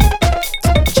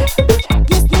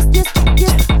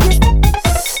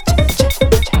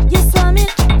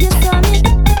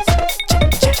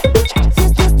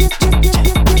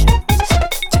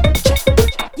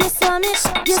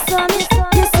 You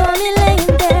saw me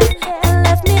laying there and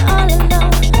left me all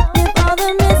alone with all the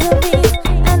misery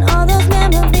and all those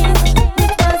memories.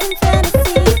 It wasn't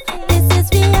fantasy, this is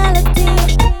reality.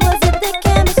 Was it the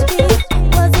chemistry?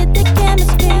 Was it the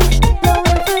chemistry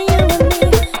blowing for you and me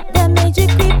that made you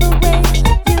creep away?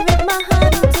 You ripped my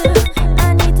heart in two.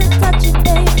 I need to touch you,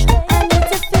 babe. I need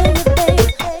to feel you,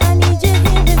 babe. I need you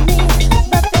here with me,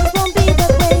 but things won't be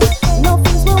that way. No,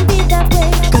 things won't be that way.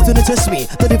 Guys wanna test me,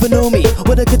 don't even know me.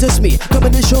 What they can test me, come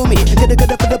and show me.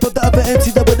 Get up of the upper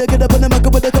MC, that when they get up on the mic,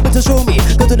 when they come to show me.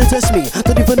 Go to the test me,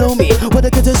 don't even know me. What they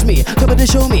can test me, come and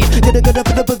show me. Get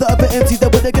up of the upper MC,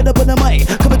 that when they get up on the mic,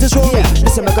 come to show me.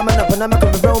 Listen, I'm coming up and I'm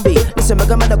coming from beat. Listen, I'm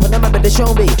mega man up on them, I better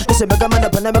show me. Listen, mega man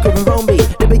up on them, I can roll me.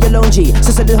 They be alone G,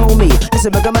 so send it homie.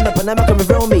 Listen, mega man up on them, I can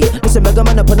roll me. Listen, mega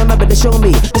man up on them, I better show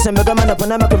me. Listen, mega man up on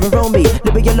them, I can roll me.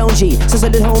 They be alone G, so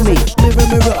send it homie. Mirror,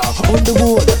 mirror on the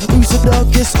wall, who's the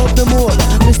darkest of them all?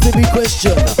 Mystery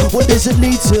question, what does it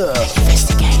lead to?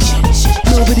 Investigation.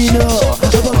 Nobody know.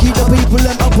 I'ma keep the people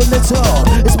and up on the top.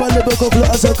 It's my lyrical flow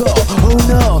as I go. Oh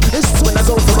no, it's when I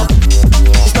go from my.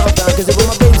 It's not down cause it with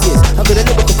my babes is. I got a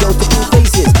lyrical flow to two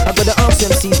faces. I got the arms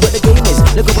MCs what the game is.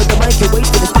 Look at what the mic you waste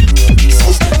for this.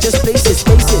 Just places,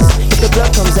 spaces. If the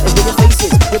blood comes out, it's in your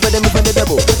faces. You better move on the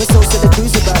double. The soul to the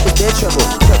cruise about is their trouble.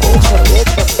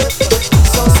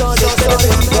 So they better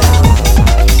be back.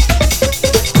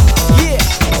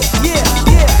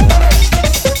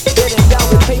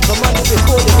 Paper money,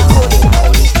 recording.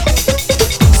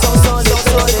 So they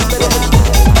better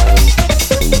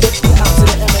out to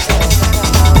the MSN.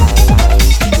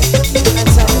 And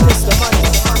time to miss the money.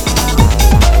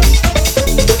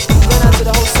 Run out to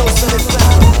the whole soul solid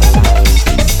family.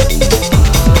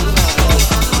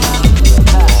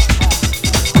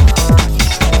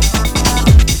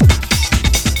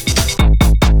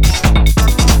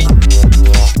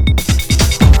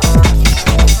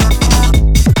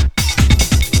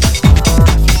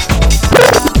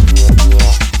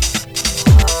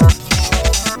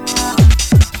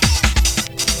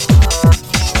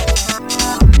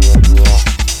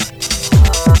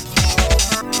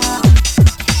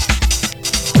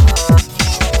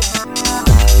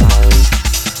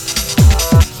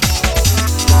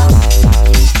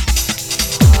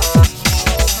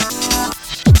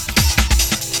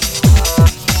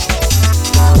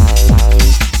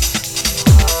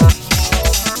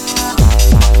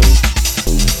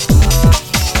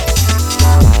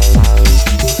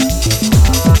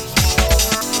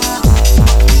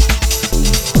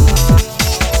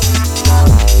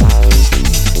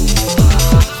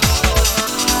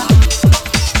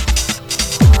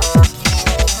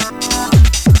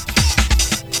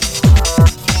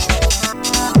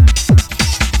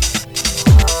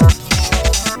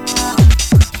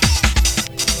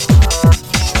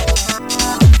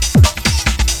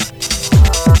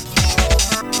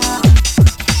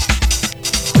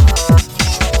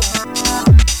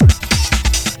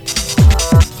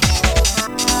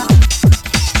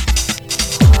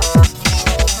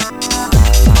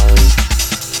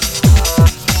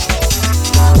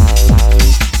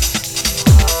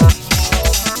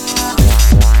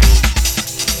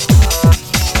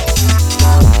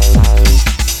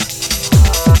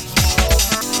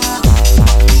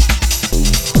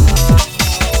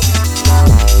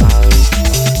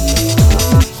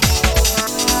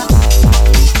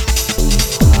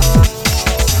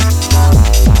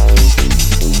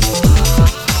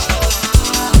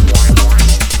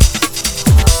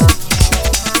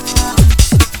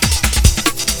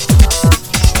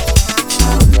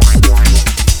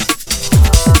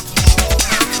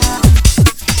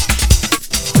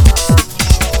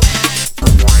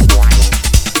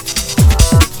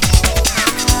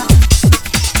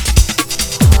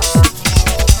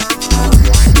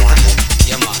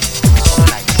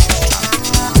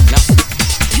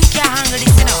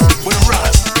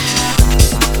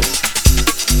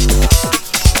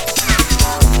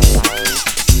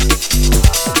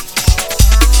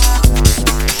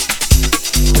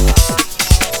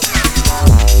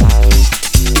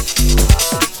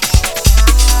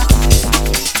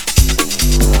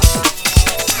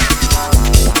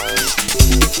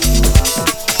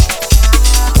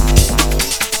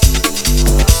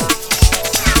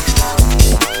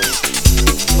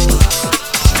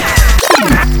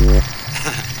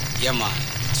 Yeah, man.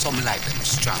 Something like them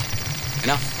strong. You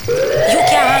know? You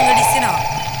can't handle this, you know.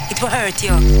 It will hurt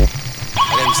you.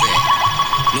 What them say?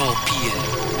 No pain,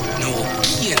 no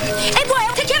gain. Hey, boy,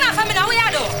 I'm taking off from me now. What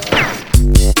you do?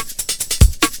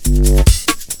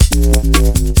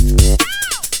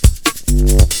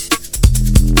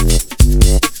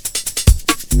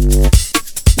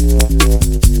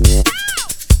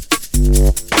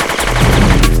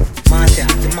 Master,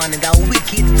 the man in that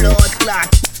wicked blood clot.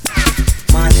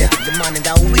 Master, the man in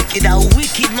that wicked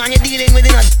man you're dealing with,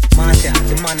 you know. Master,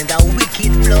 the man in that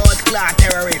wicked blood clot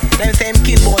terrorist. Them same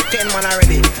kid about 10 man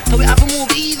already. So we have to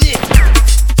move easy.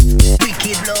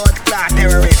 Wicked blood clot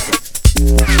terrorist.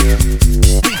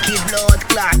 Wicked blood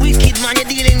clot. Wicked man you're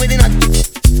dealing with, you know.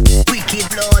 Wicked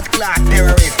blood clot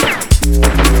terrorist.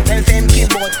 Them same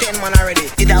kid about 10 man already.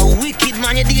 It's a wicked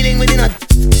man you're dealing with, you know.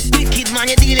 Wicked man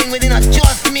you're dealing with, you know.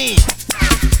 Trust me.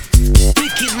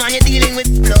 Wicked man you're dealing with,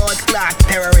 blood clot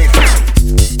terrorist.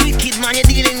 Wicked man you're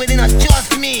dealing with, you know.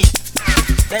 Trust me.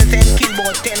 Them same kid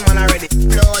about 10 man already.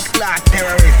 Blood clot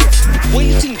terrorist. When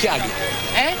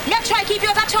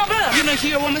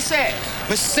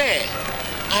Me say,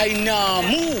 I now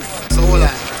move. So hold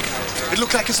on. It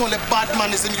look like it's only bad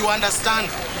manism, you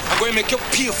understand? I'm going to make you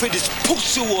pay for this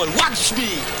pussy wall. Watch me.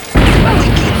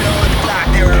 Wicked blood clot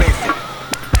terrorist.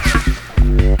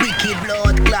 Wicked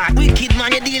blood clot. Wicked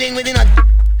man, you're dealing with it.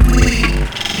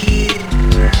 Wicked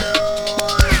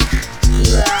blood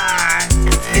clot.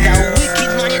 It's a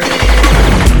wicked man you're dealing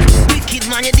with. Wicked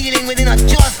man you're dealing with, not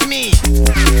just me.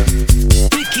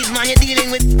 Wicked man you're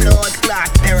dealing with. Blood clot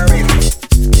terrorist.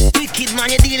 Wicked man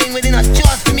you're dealing with, not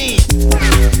just me.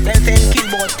 Them saying kill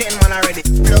about 10 man already.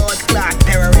 Blood clot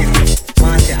terrorist.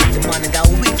 Master, the man in that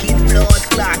wicked blood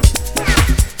clot.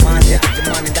 Master, the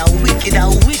man in that wicked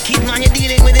man you're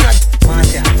dealing with it.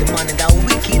 Master, the man in that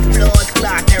wicked blood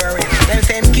clot terrorist. Them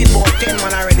saying kill about 10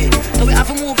 man already. So we have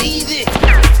to move easy.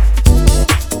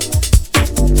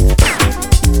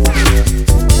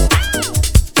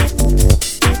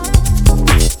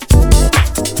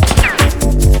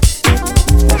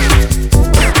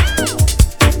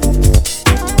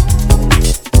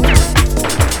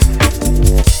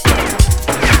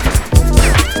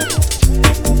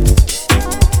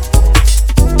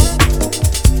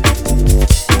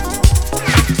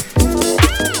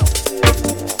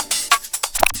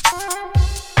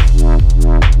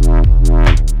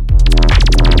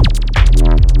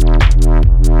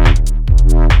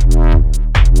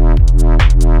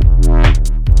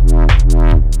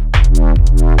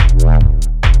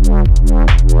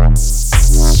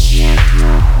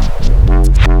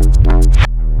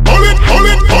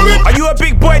 Are you a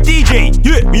big boy DJ?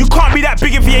 You can't be that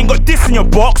big if you ain't got this in your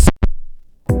box.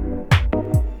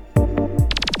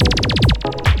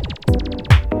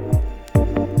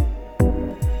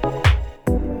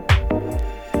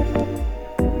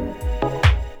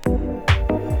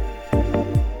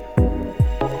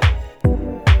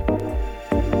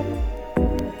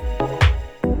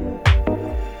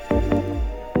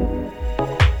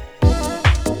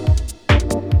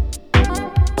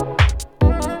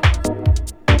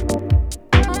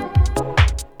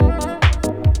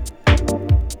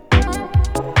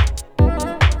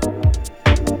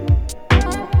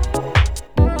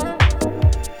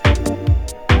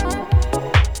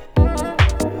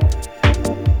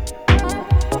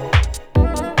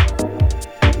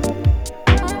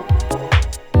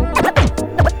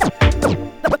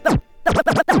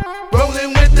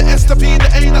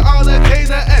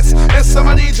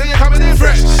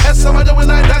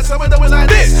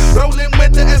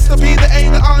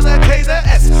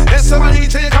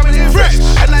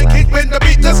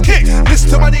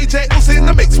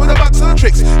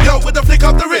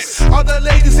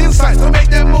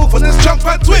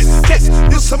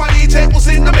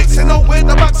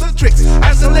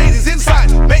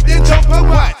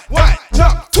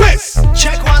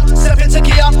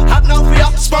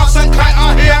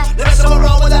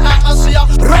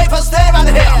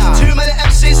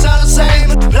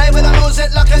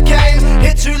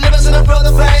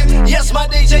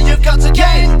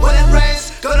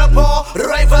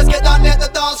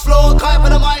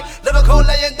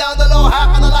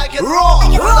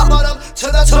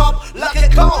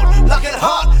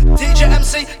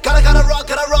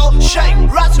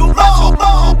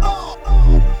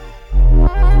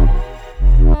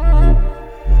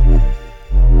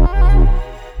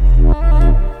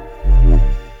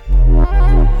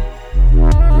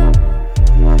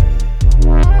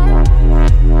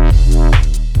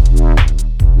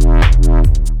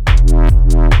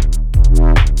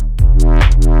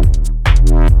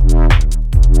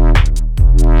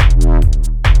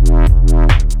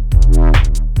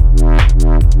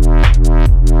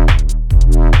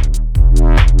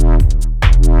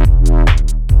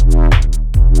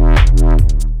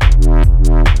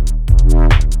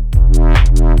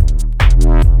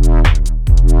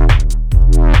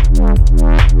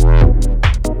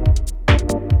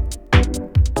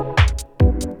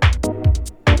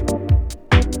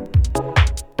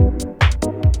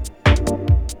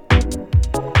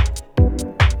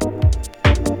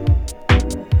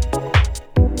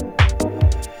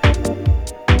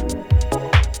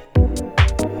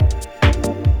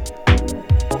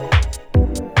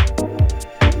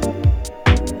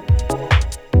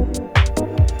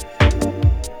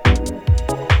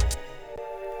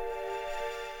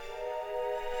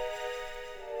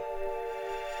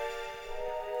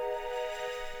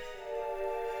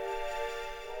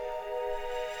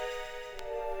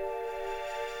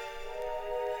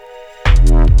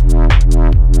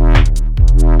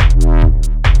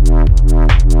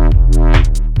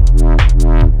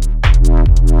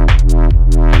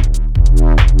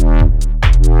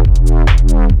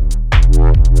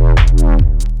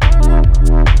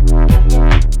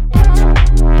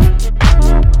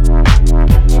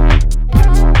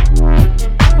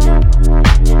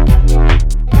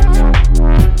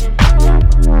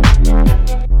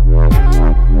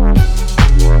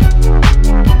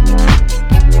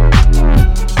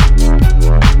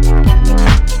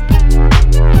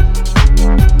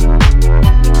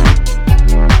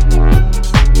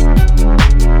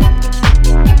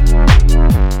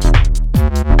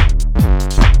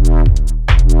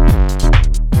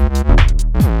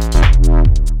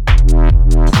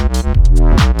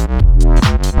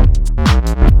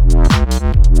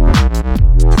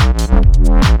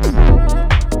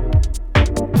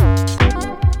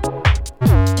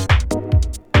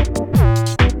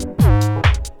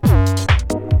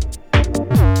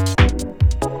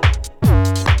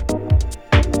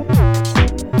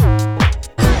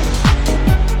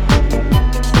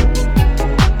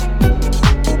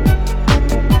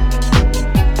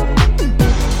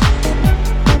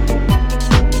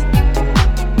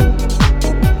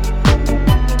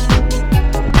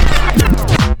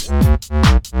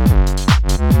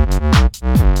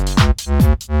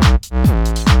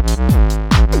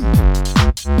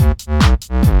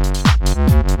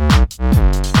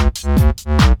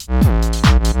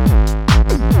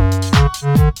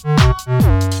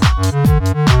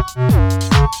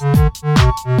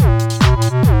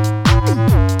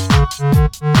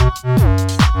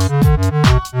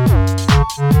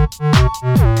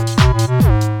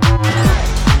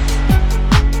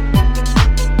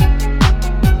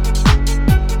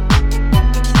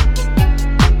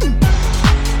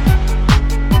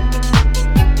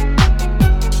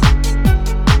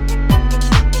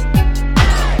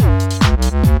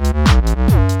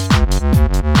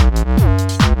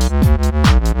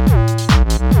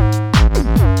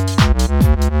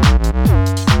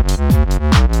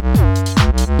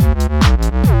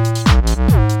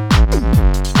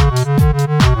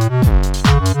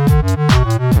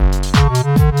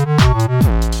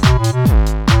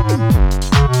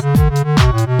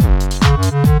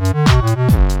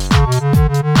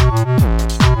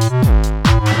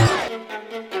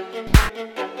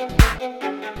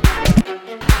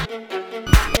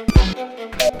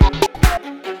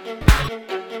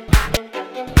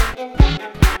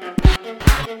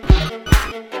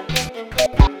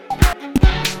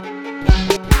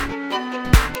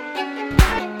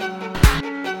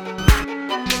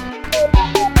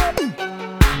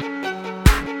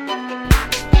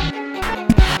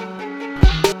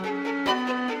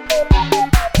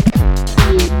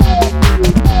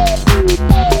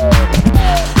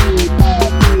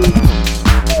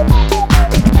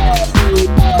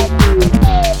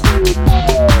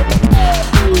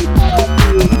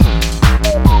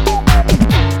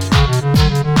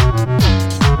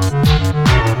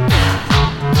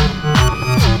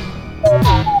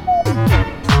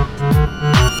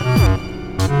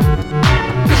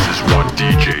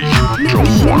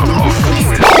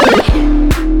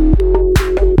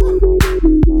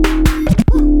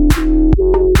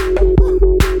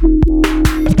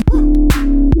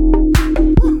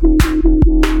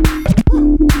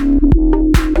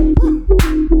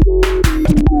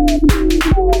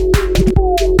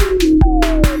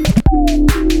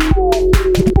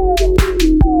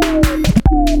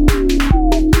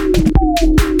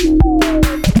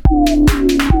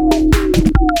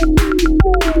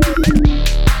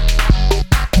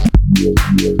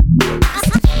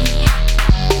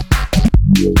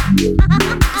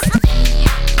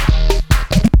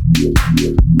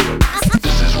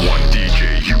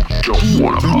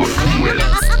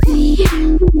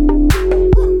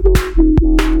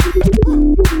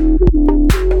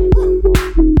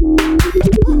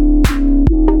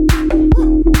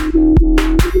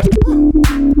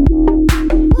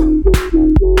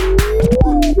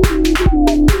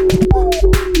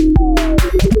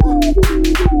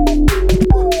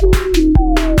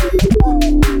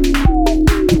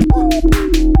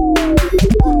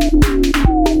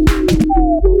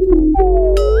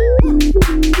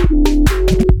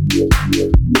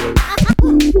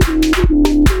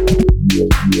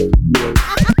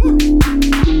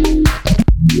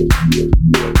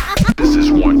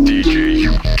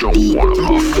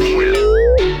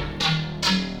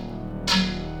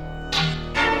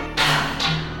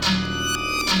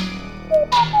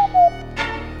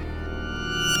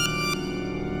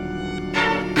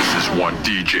 This is one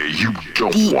DJ you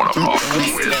don't wanna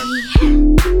fuck with.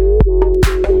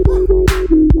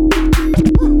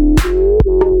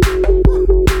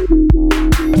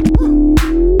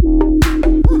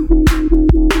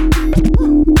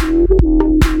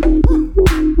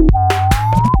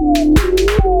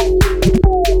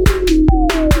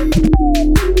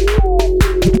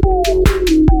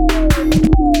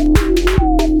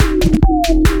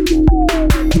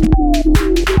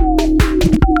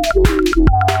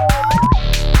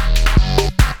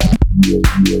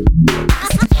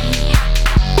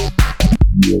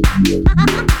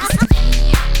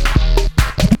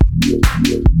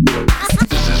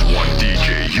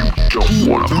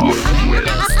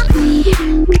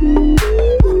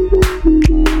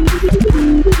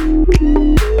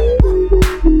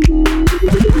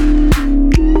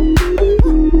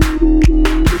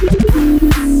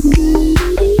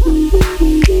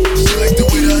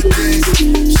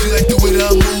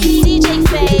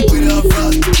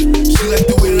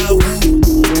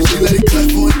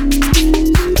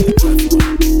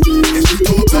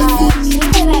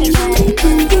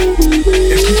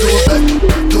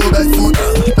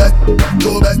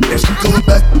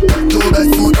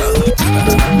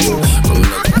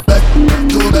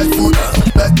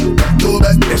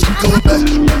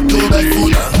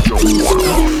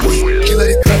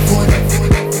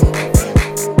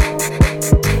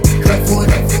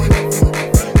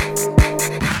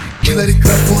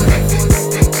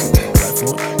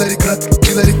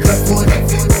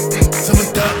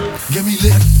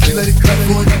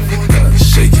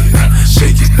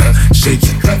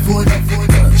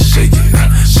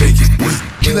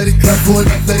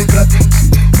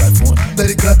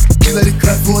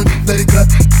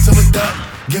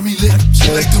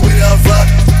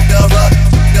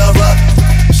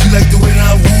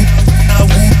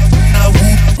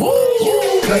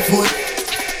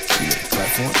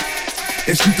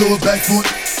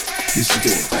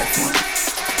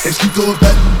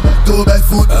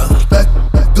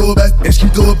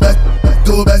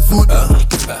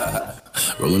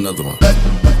 Roll another one.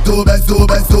 Go back,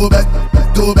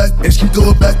 and she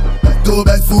go back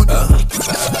foot.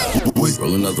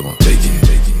 Roll another one. Take it,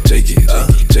 take it, take it,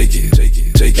 take it, take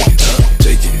it, take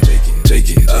it, take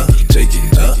it, take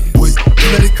it.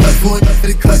 Let it clap for it, let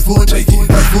it clap for it, take it,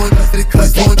 clap for it, let it clap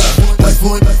for it, clap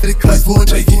for it, let it clap for it,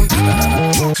 take it.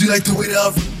 She like the way that I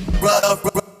ride off,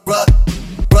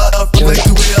 ride off. She like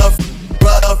the way that I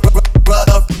ride off, ride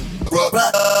off.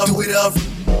 The way that I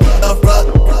ride off, ride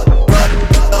off.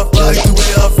 She like the way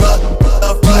that I ride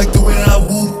off, she like the way that I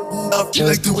woo. She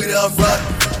like the way that I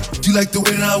ride. She like the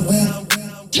way that I woo.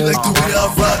 She like the way that I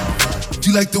ride.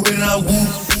 She like the way that I woo.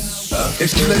 And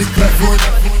she let it clap for it,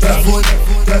 clap for it,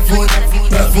 clap for it,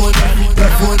 clap for it,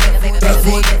 clap for it, clap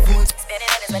for it.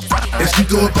 And she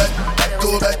go back,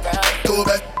 go back, go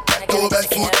back, go back,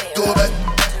 go back, go back,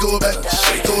 go back,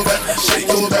 go back,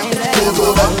 go back, go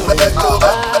back, go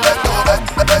back, go back,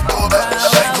 go back,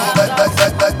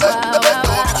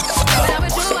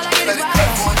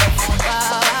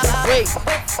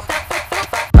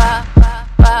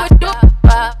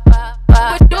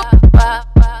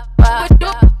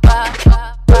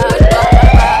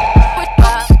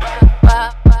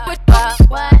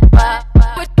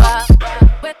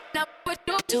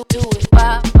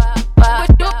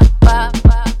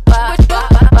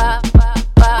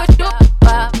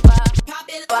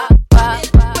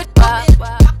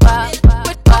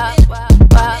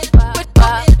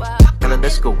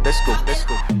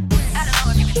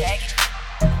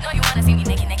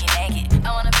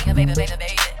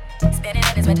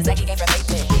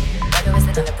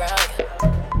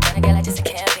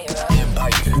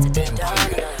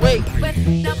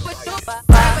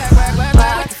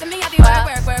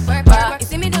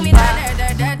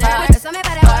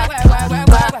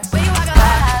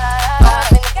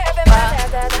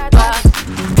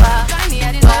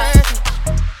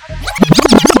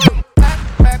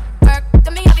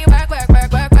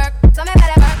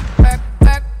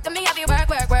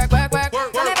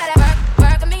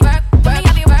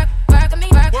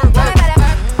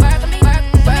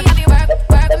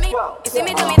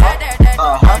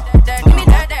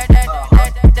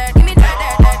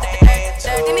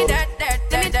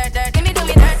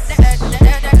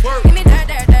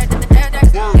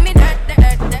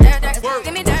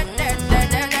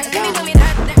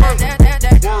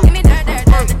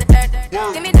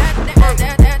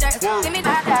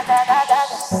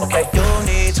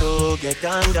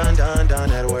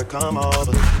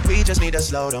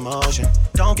 slow the motion.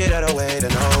 Don't get out of the way to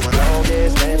no one. Long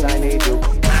distance, I need you.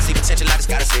 When I see potential, I just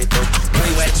gotta sit through. When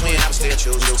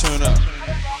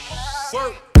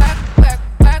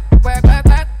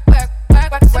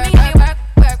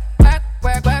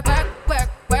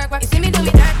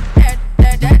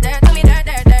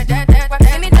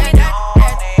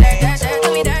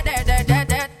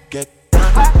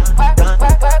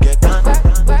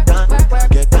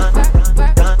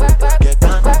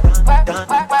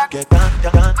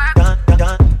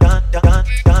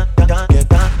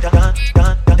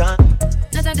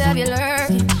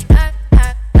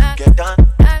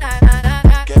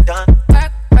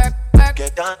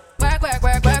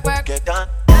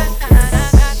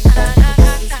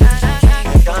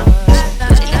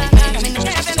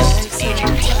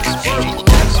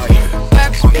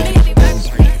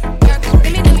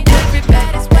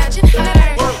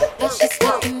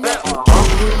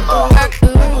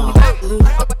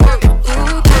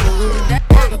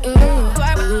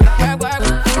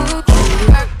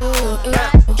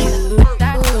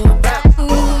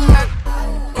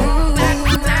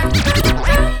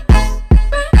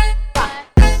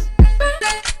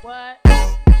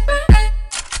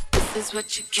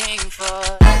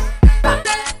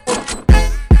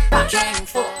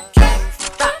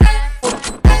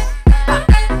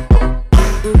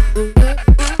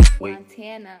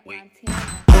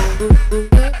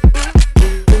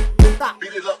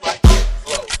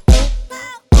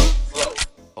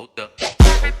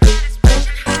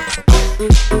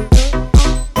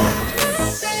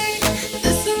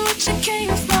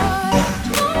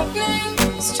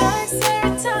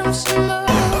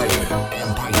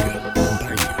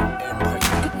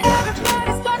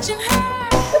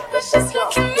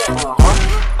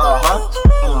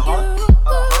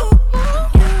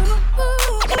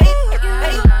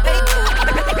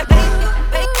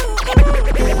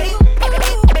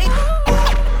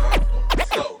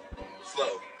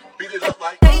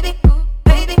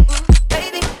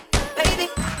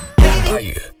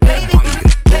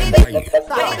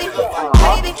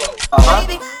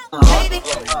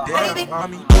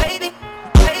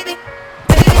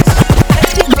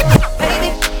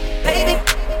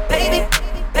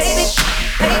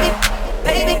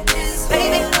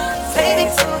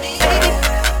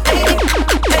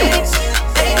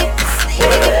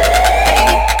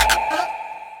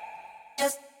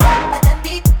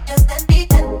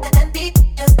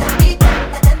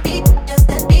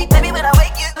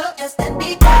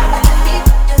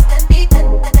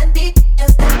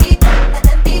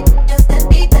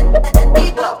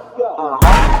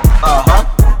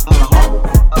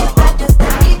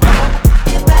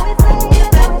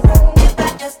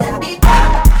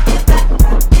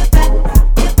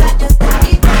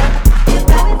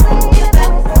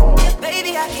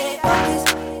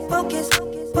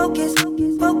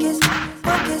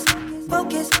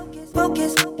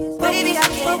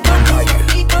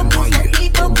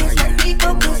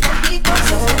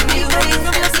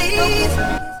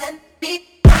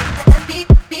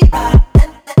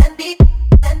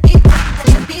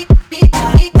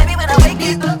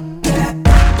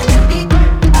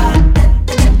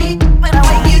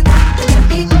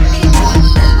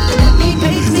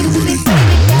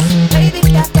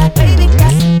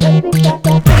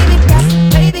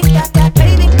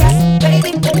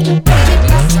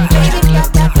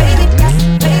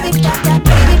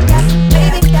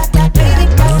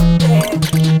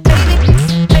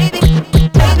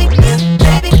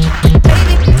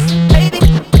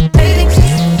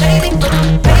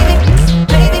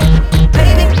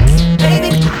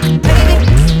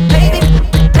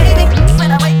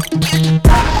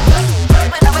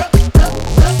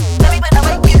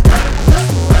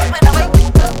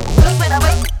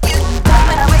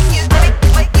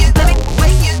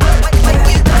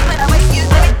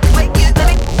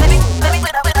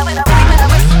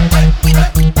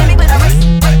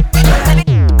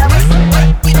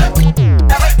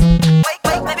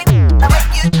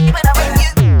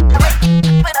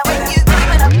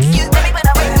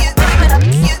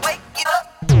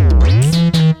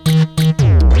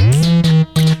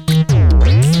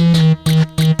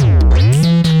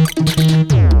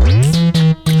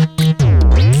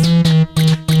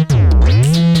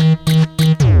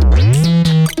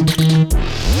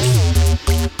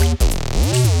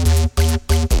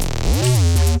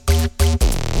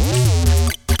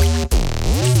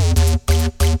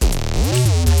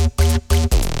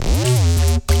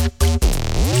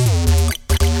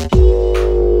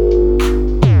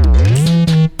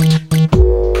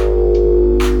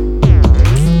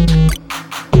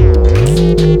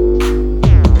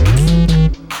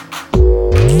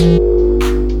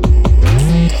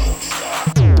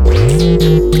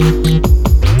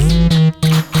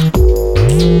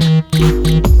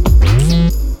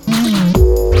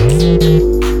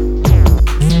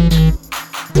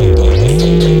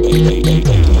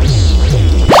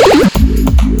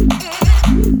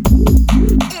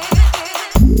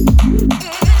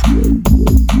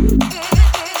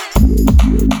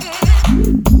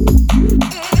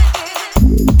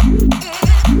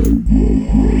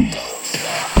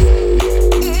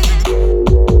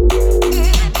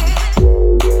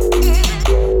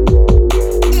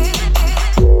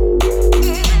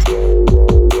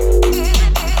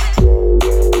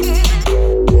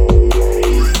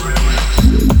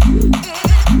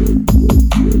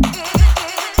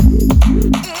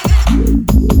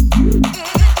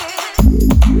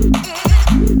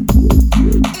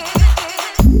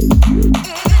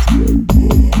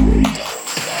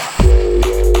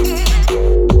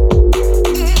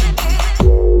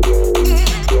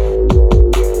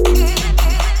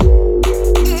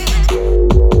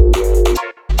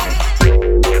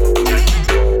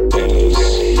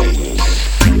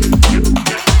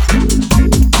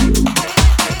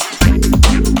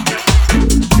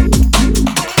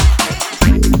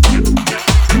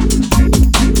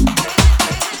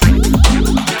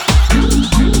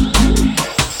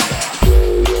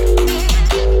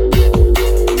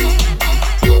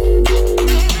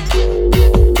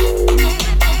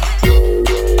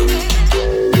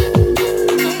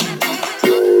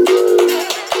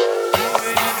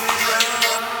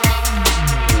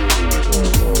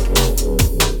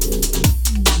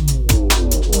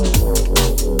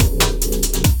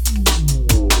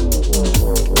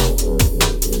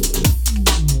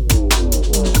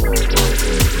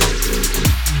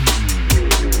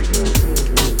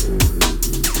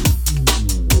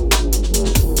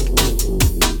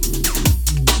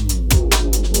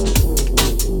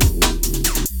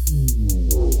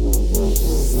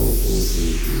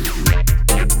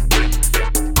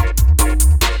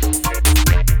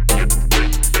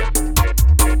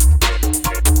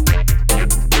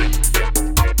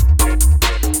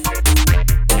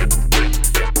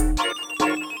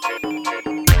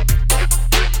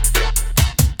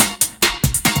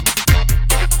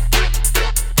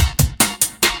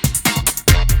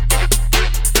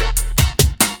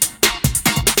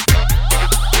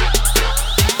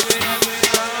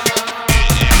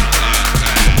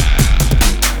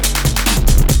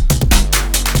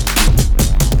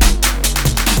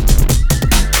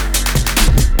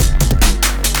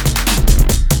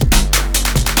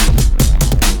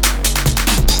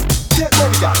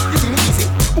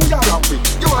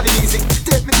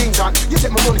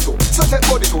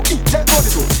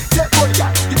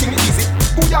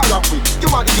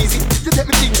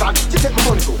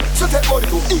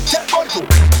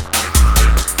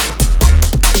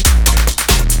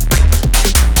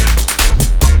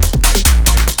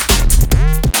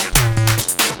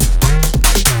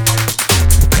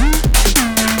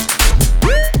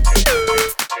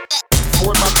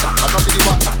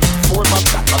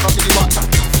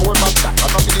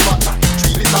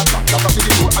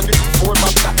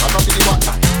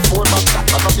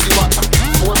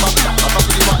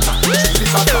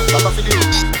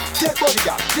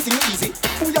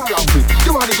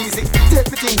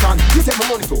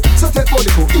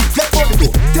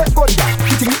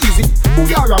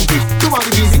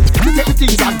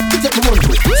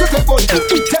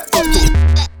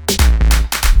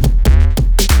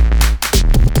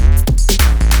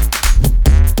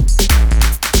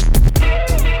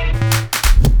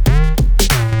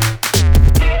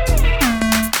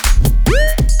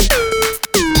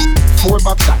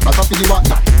for the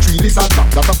water. 3 lizard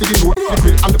that for the road, the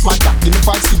grill and the plant. In the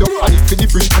 5 seed up and it for the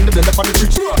fridge and the blender for the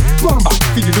fridge. Rumba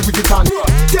for the wicked hand.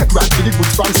 Take right for the good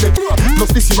strong step.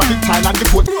 Plus the ceramic tile and the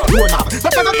boat. Roll now.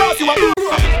 That's how the toss you want.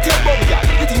 Take body, girl.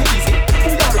 You think it easy?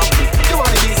 Who you around me? You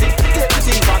want it easy? Take the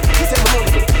thing back. You take the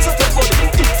money go. So take body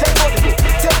go. Take body go.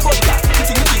 Take body, girl. You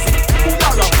think it easy? Who you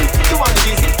around me? You want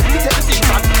it easy? You take the thing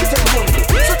back. You take the money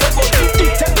go. So take body go.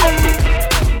 Take body go.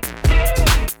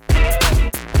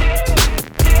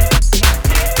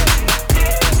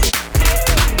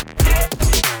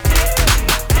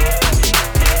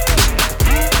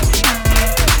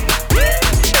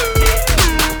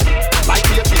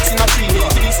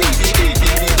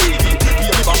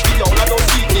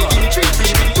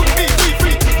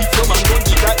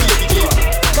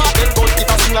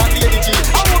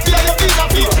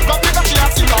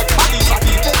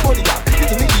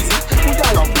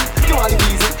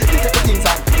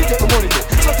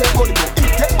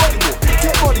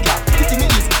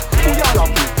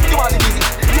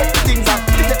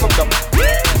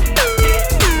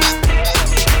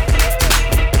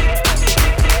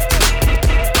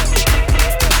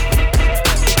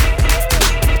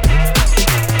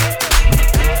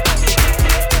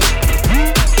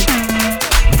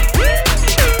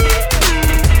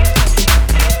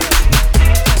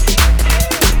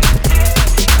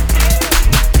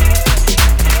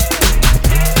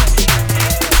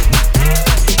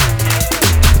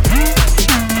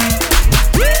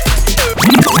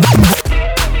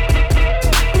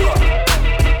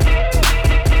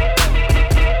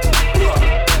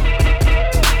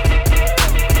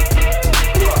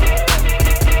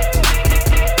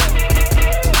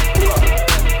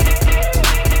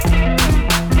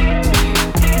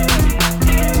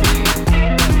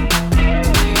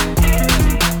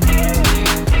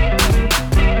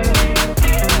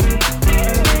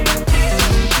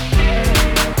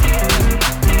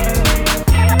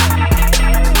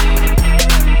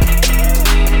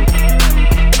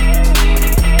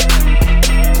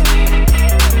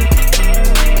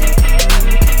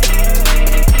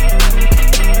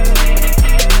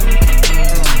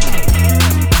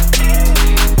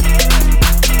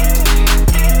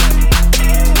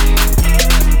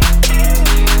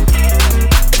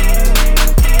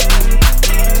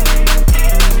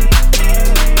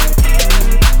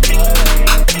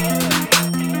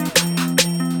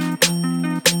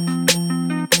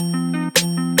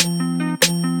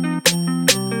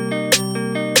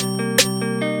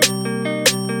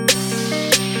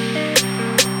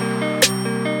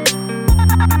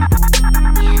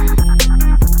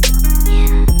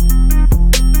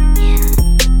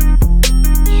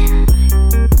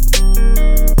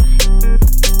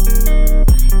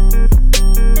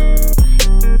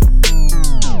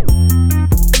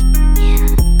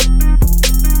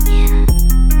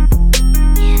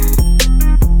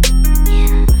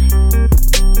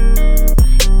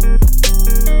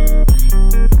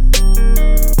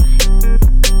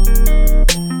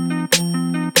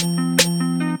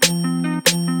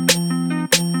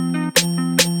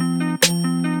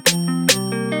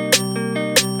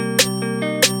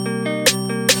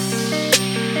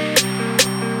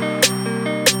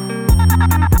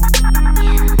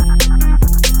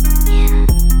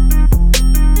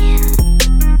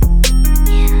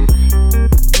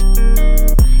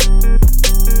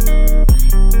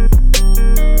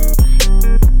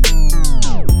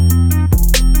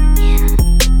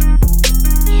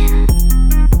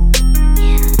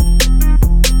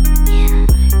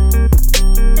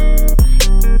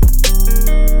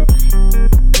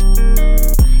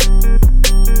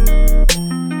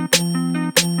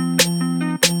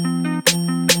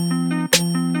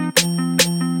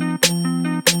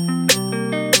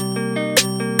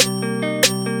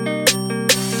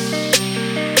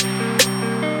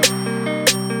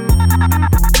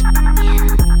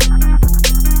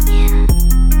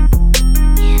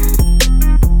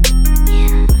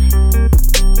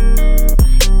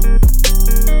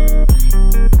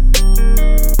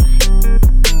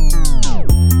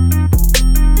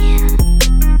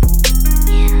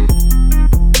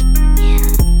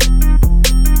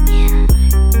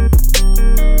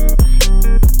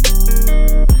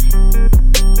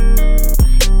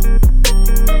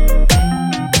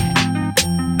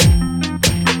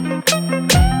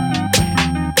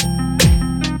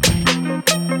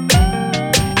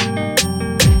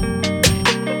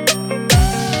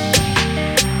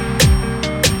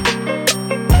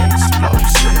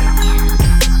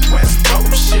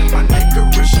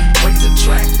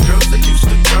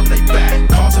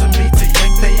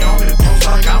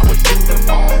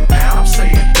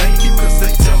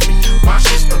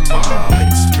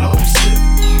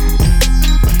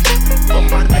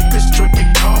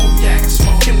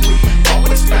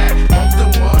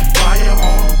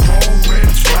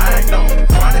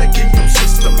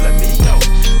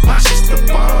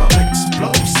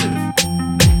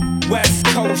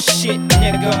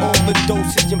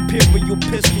 dosage, imperial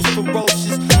pistols,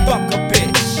 ferocious. Fuck a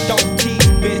bitch, don't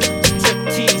tease, bitch. Strip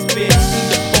tease, bitch.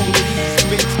 Eat up on these,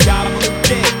 bitch. Gobble a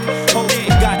dick. Hoes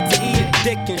forgot to eat a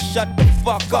dick and shut the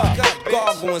fuck up.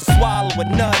 Gargle and swallow a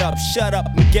nut up. Shut up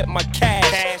and get my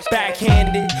cash.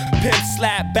 Backhanded, pimp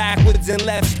slap backwards and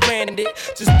left stranded.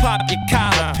 Just pop your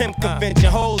collar. Pimp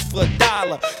convention hoes for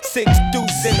 $1. 6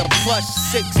 deuce in a plush,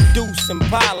 6 deuce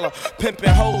Impala.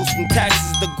 Pimpin' hoes from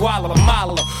Texas to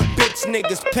Guatemala. Bitch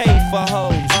niggas pay for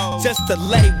hoes, just to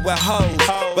lay with hoes.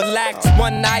 Relax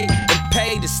one night and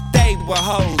pay to stay with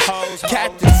hoes.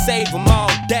 Captain save them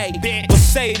all day, will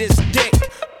say this dick.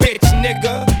 Bitch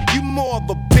nigga, you more of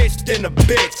a bitch than a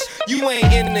bitch. You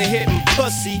ain't into hitting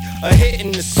pussy or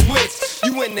hitting the switch.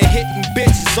 You into hitting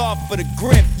bitches off for the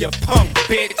grip, you punk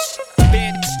bitch.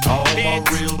 All my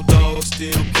real dogs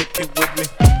still kicking with me.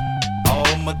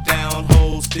 All my down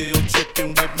hoes still tricking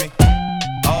with me.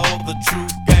 All the true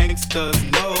gangsters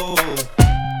know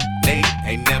they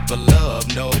ain't never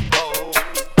loved no hoe.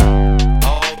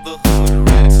 All the hood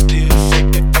rats still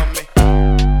shaking for me.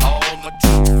 All my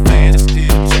true fans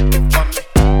still checking for me.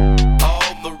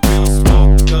 All the real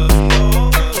smokers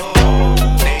know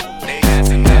they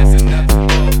hasn't never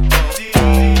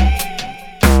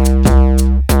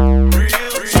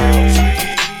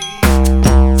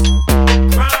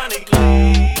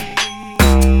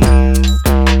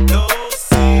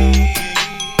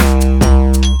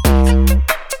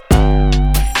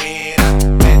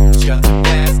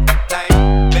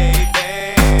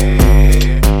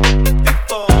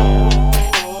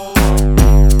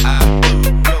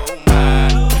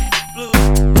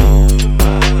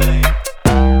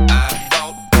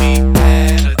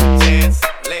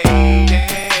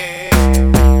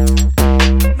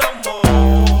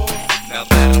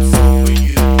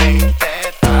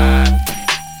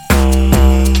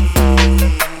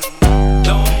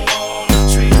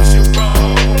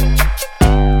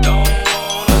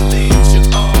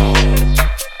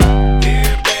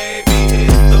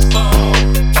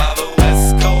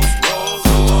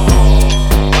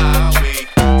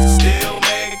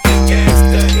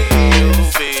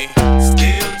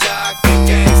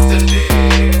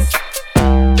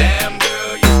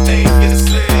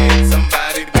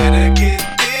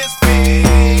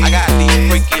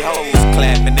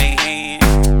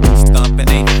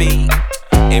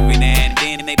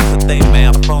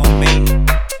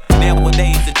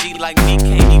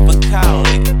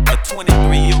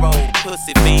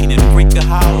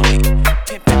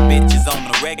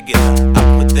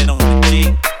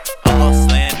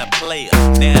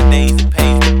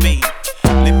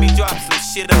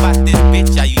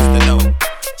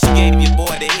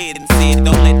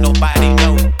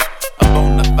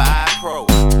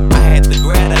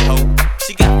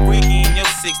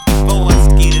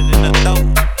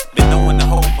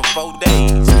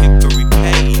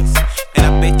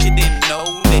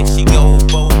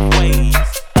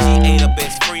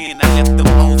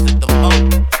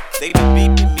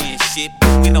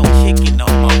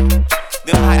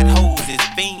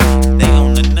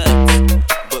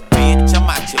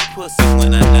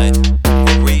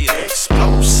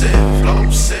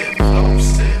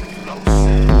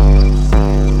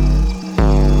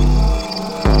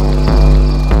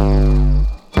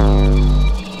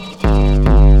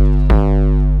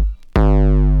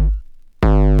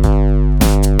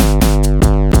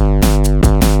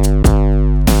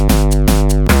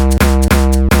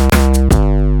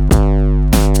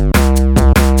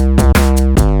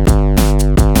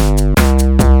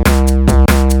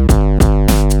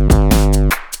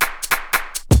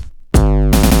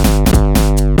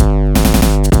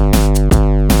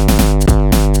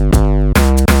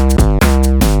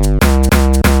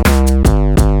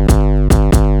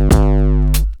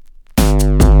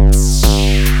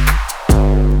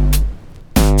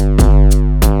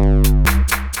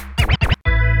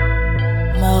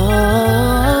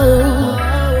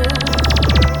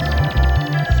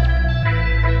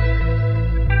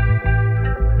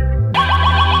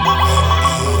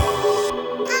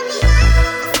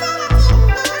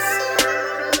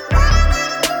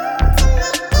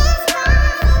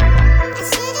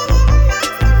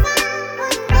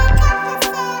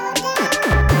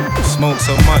Smoke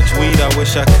so much weed, I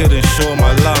wish I could insure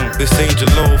my lung. This ain't your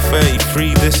low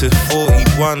 33, this is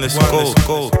 41, let's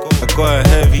go. I got a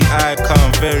heavy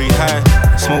icon, very high.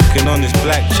 Smoking on this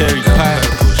black cherry pie.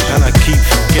 And I keep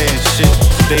forgetting shit.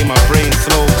 Today my brain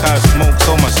slow, cause smoke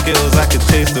so my skills, I can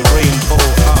taste the rainbow.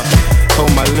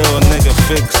 Told my little nigga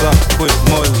fix up quick,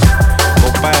 Molly. Go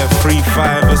buy a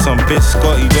 3-5 for some bitch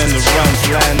Scotty. When the runs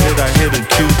landed, I hit a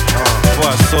cue. Before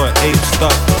I saw an ape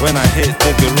stuck, when I hit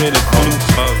the gorilla glue.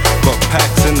 Got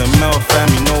packs in the mouth,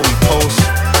 fam, you know we post.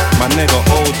 My nigga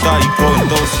old he growing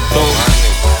dose to dose.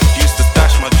 Used to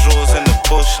stash my drawers in the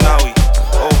bush, now we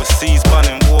overseas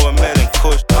bunning watermelon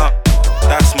kush.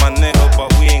 That's my nigga, but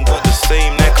we ain't got the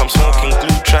same neck. I'm smoking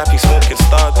glue trap, he smoking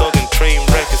Star Dog and train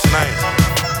wreck, it's nice.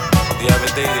 The other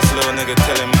day this little nigga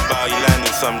telling me about he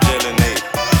landed some gellinade.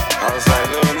 I was like,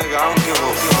 little nigga, I don't give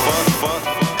a fuck.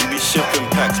 You be shipping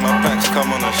packs, my packs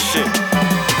come on a ship.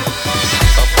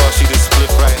 I'll pass you this split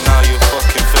right now, you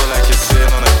fucking feel like you're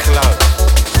sitting on a cloud.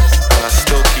 And I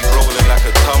still keep rolling like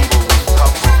a tumbleweed.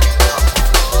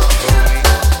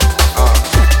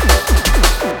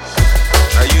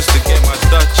 I used to get my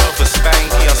Dutch off a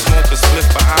Spanky. I smoke a spliff,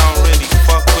 but I don't really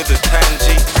fuck with the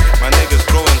Tangy. My niggas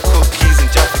growing cookies and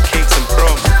Jaffa cakes and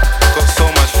prom. Got so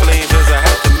much flavors, I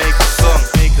had to make a song.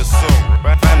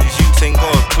 Family's youths ain't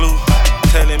got a clue.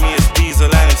 Telling me it's diesel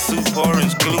and it's super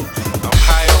orange glue. I'm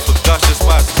high off of gushers,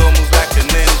 but I still move like a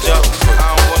ninja.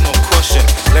 I don't want no cushion,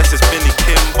 less it's Billy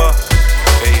Kimber.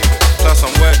 Baby. Plus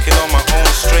I'm working on my own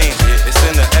strain. It's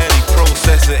in the early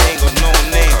process, it ain't got no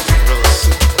name.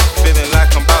 Feeling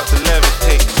like I'm about to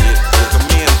levitate. Got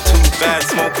me and too bad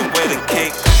smoking wedding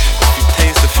cake. If you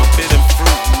taste the forbidden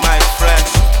fruit, you might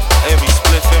flash. Every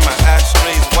spliff in my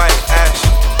ashtray's white ash.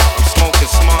 I'm smoking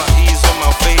Smarties with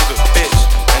my favorite bitch.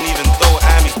 And even though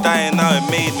Ami's dying now, it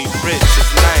made me rich.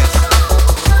 It's nice.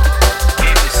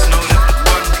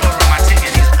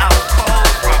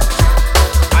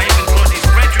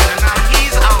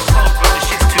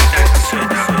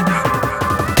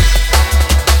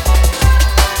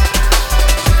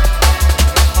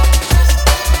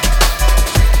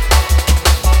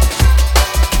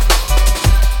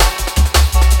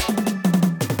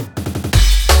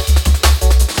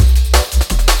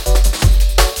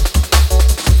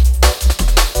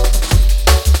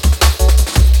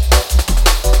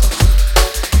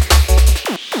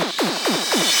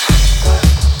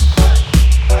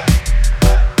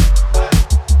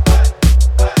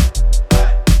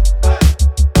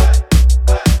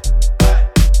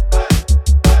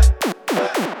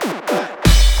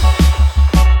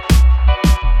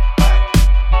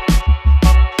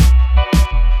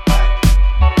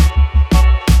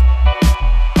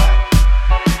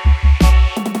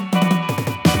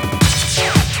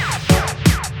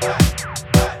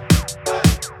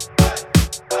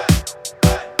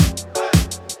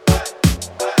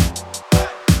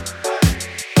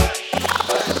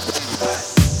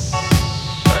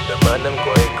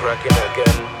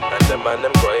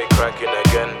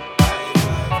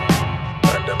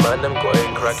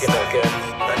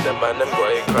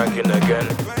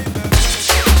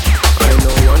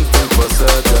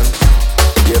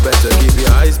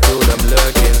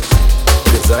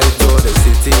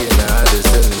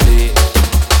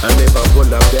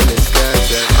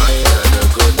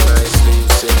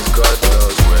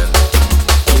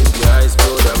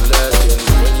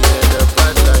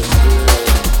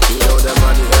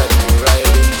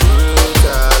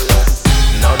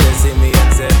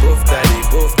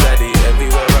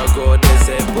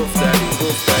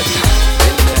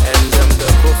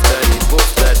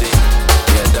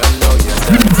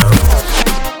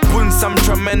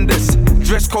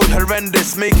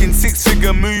 Making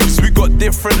six-figure moves, we got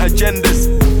different agendas.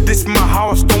 This my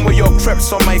house, don't wear your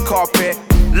crepes on my carpet.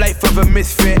 Life of a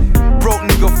misfit, broke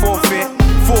nigga forfeit.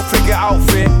 4-figure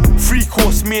outfit,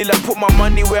 3-course meal, I put my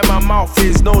money where my mouth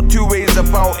is. No two ways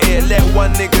about it, let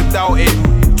one nigga doubt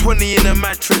it. 20 in a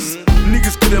mattress,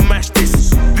 niggas couldn't match this.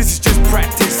 This is just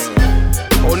practice.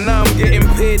 Oh, now I'm getting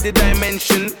paid, did I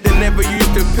mention? They never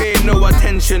used to pay no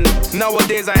attention.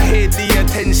 Nowadays I hate the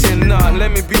attention. Nah, let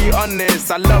me be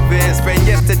honest, I love it. Spend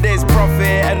yesterday's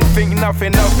profit and think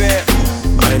nothing of it.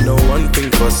 I know one thing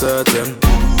for certain.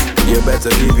 You better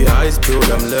keep your eyes peeled,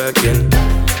 I'm lurking.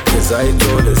 Cause I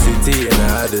told the city in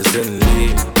Addison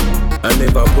Lee. And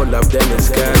if I pull up then it's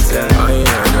curtain. I ain't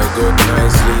had a good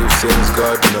night's sleep since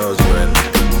God knows when.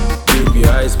 Keep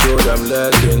your eyes peeled, I'm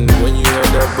lurking. When you hear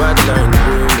the bad line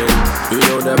booming, you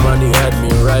know the money had me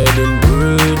riding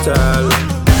brutal.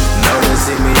 Now they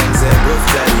see me and say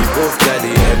boof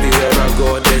daddy. Everywhere I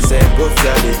go they say boof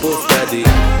daddy.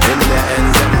 In the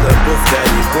end I'm the boof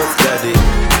daddy.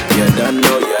 You don't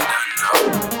know.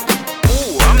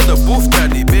 Ooh, I'm the boof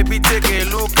daddy, baby take a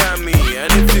look at me.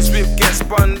 And if this whip gets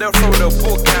spun, they'll throw the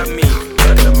book at me.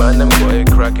 And the man them got it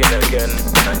cracking again.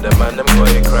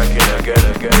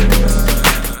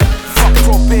 Fuck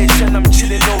probation, I'm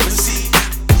chilling overseas.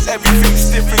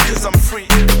 Everything's different cause I'm free.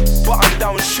 Button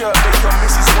down shirt, make your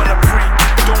missus wanna pre.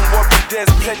 Don't worry, there's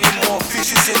plenty more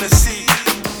fishes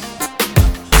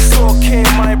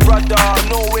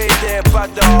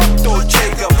Prada, Dolce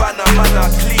Gabbana,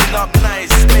 clean up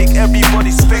nice, make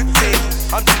everybody spectate.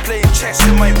 I'm just playing chess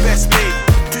with my best mate.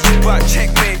 Did you back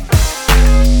checkmate?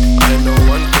 I know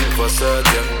one thing for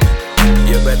certain.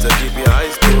 You better keep your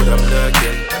eyes peeled, I'm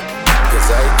lurking.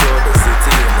 Cause I tour the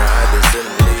city in the Addison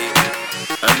League.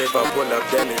 And if I pull up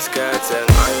then it's curtain.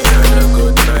 I ain't had a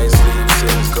good night's sleep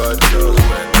since God knows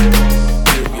when.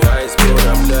 Keep your eyes peeled,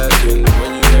 I'm lurking.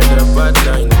 When you hear the bad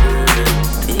line booming,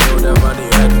 you know the money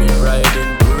had me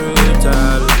riding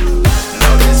brutal.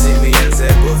 Now they see me and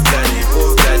say boof daddy,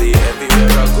 boof daddy.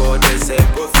 Everywhere I go they say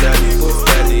boof daddy, boof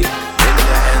daddy. In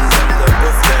the ends I'm the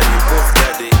boof daddy, boof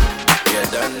daddy. You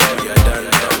done know, you done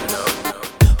know.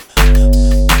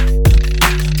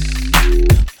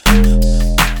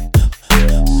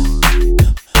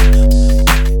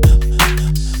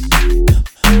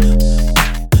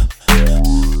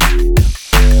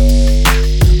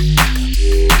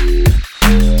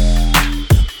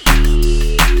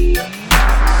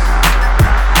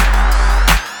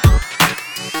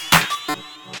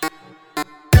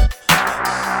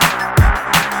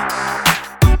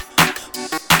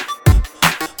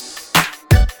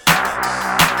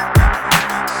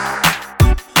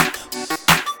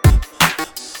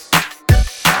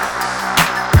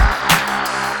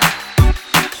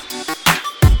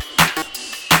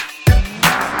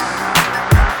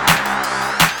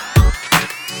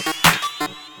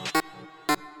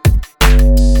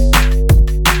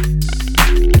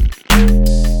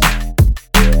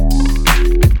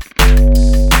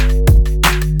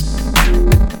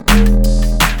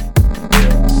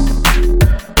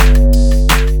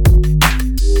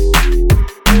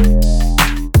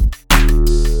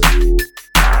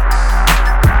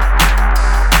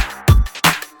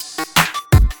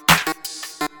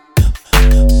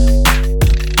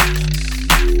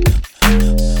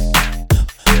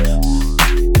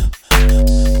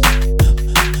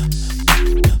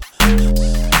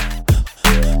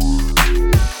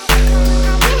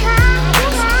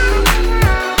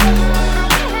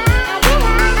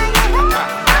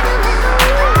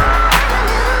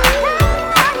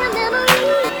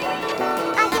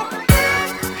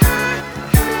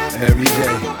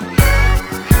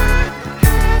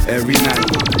 every night,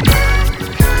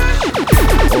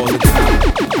 all the time.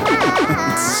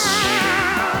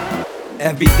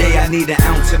 Every day I need an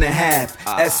ounce and a half.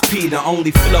 SP, the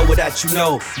only flow that you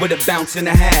know, with a bounce and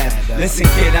a half. Listen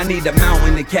kid, I need a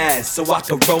mountain of cash so I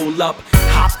can roll up,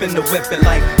 hop in the whip and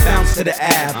like bounce to the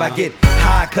ab. I get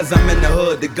high cause I'm in the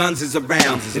hood, the guns is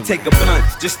around. And take a blunt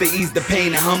just to ease the pain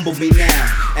and humble me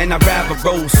now. And I'd rather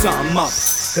roll something up,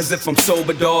 cause if I'm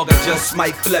sober dog I just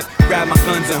might flip, grab my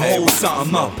guns and hold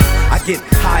something up. I get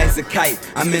high as a kite,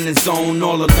 I'm in the zone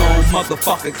all alone,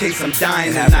 motherfucker, case I'm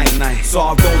dying at night. So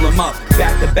I roll them up,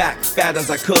 back to back, fat as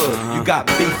I could. You got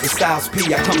beef for Styles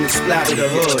P, I come to splatter the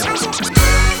hood.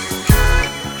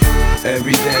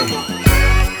 Every day,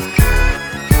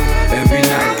 every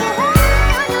night,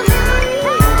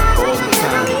 all the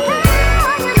time.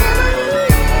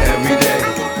 Every day,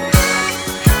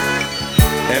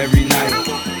 every night,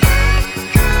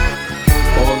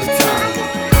 all the time.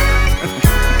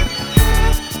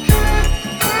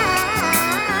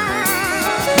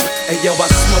 Hey yo, I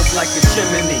smoke like a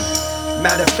chimney.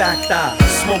 Matter of fact, I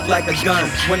smoke like a gun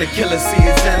when a killer see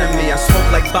his enemy. I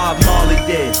smoke like Bob Marley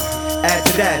did. Add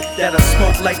to that I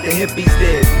smoke like the hippies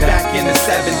did back in the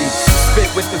 70s. Spit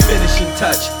with the finishing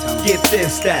touch. Get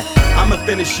this, that I'ma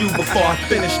finish you before I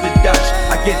finish the Dutch.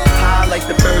 I get high like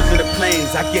the birds of the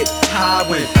plains. I get high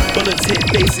when bullets hit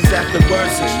faces after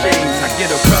words exchange. I get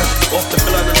a rush off the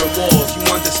blood of the walls. You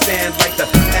understand, like the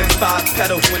M5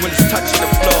 pedal when it's touching the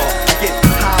floor. I get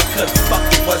high cause fuck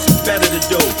it wasn't better to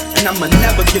do. And I'ma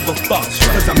never give a fuck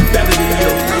cause I'm better than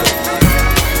you.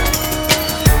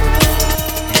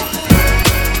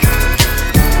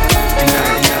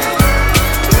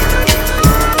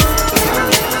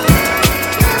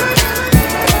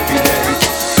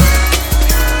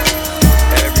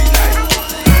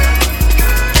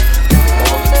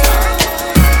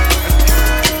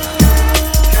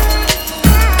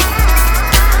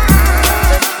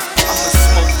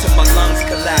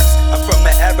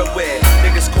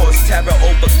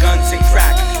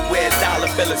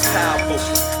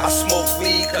 I smoke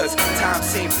weed cause time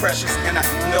seems precious and I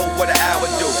know what an hour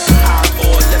do. High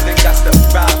for a living, got to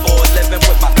ride for a living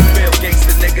with my real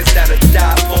gangster niggas that'll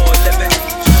die for a living.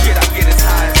 Shit, I get as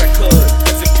high as I could,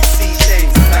 cause if you see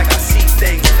things like I see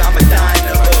things, I'ma die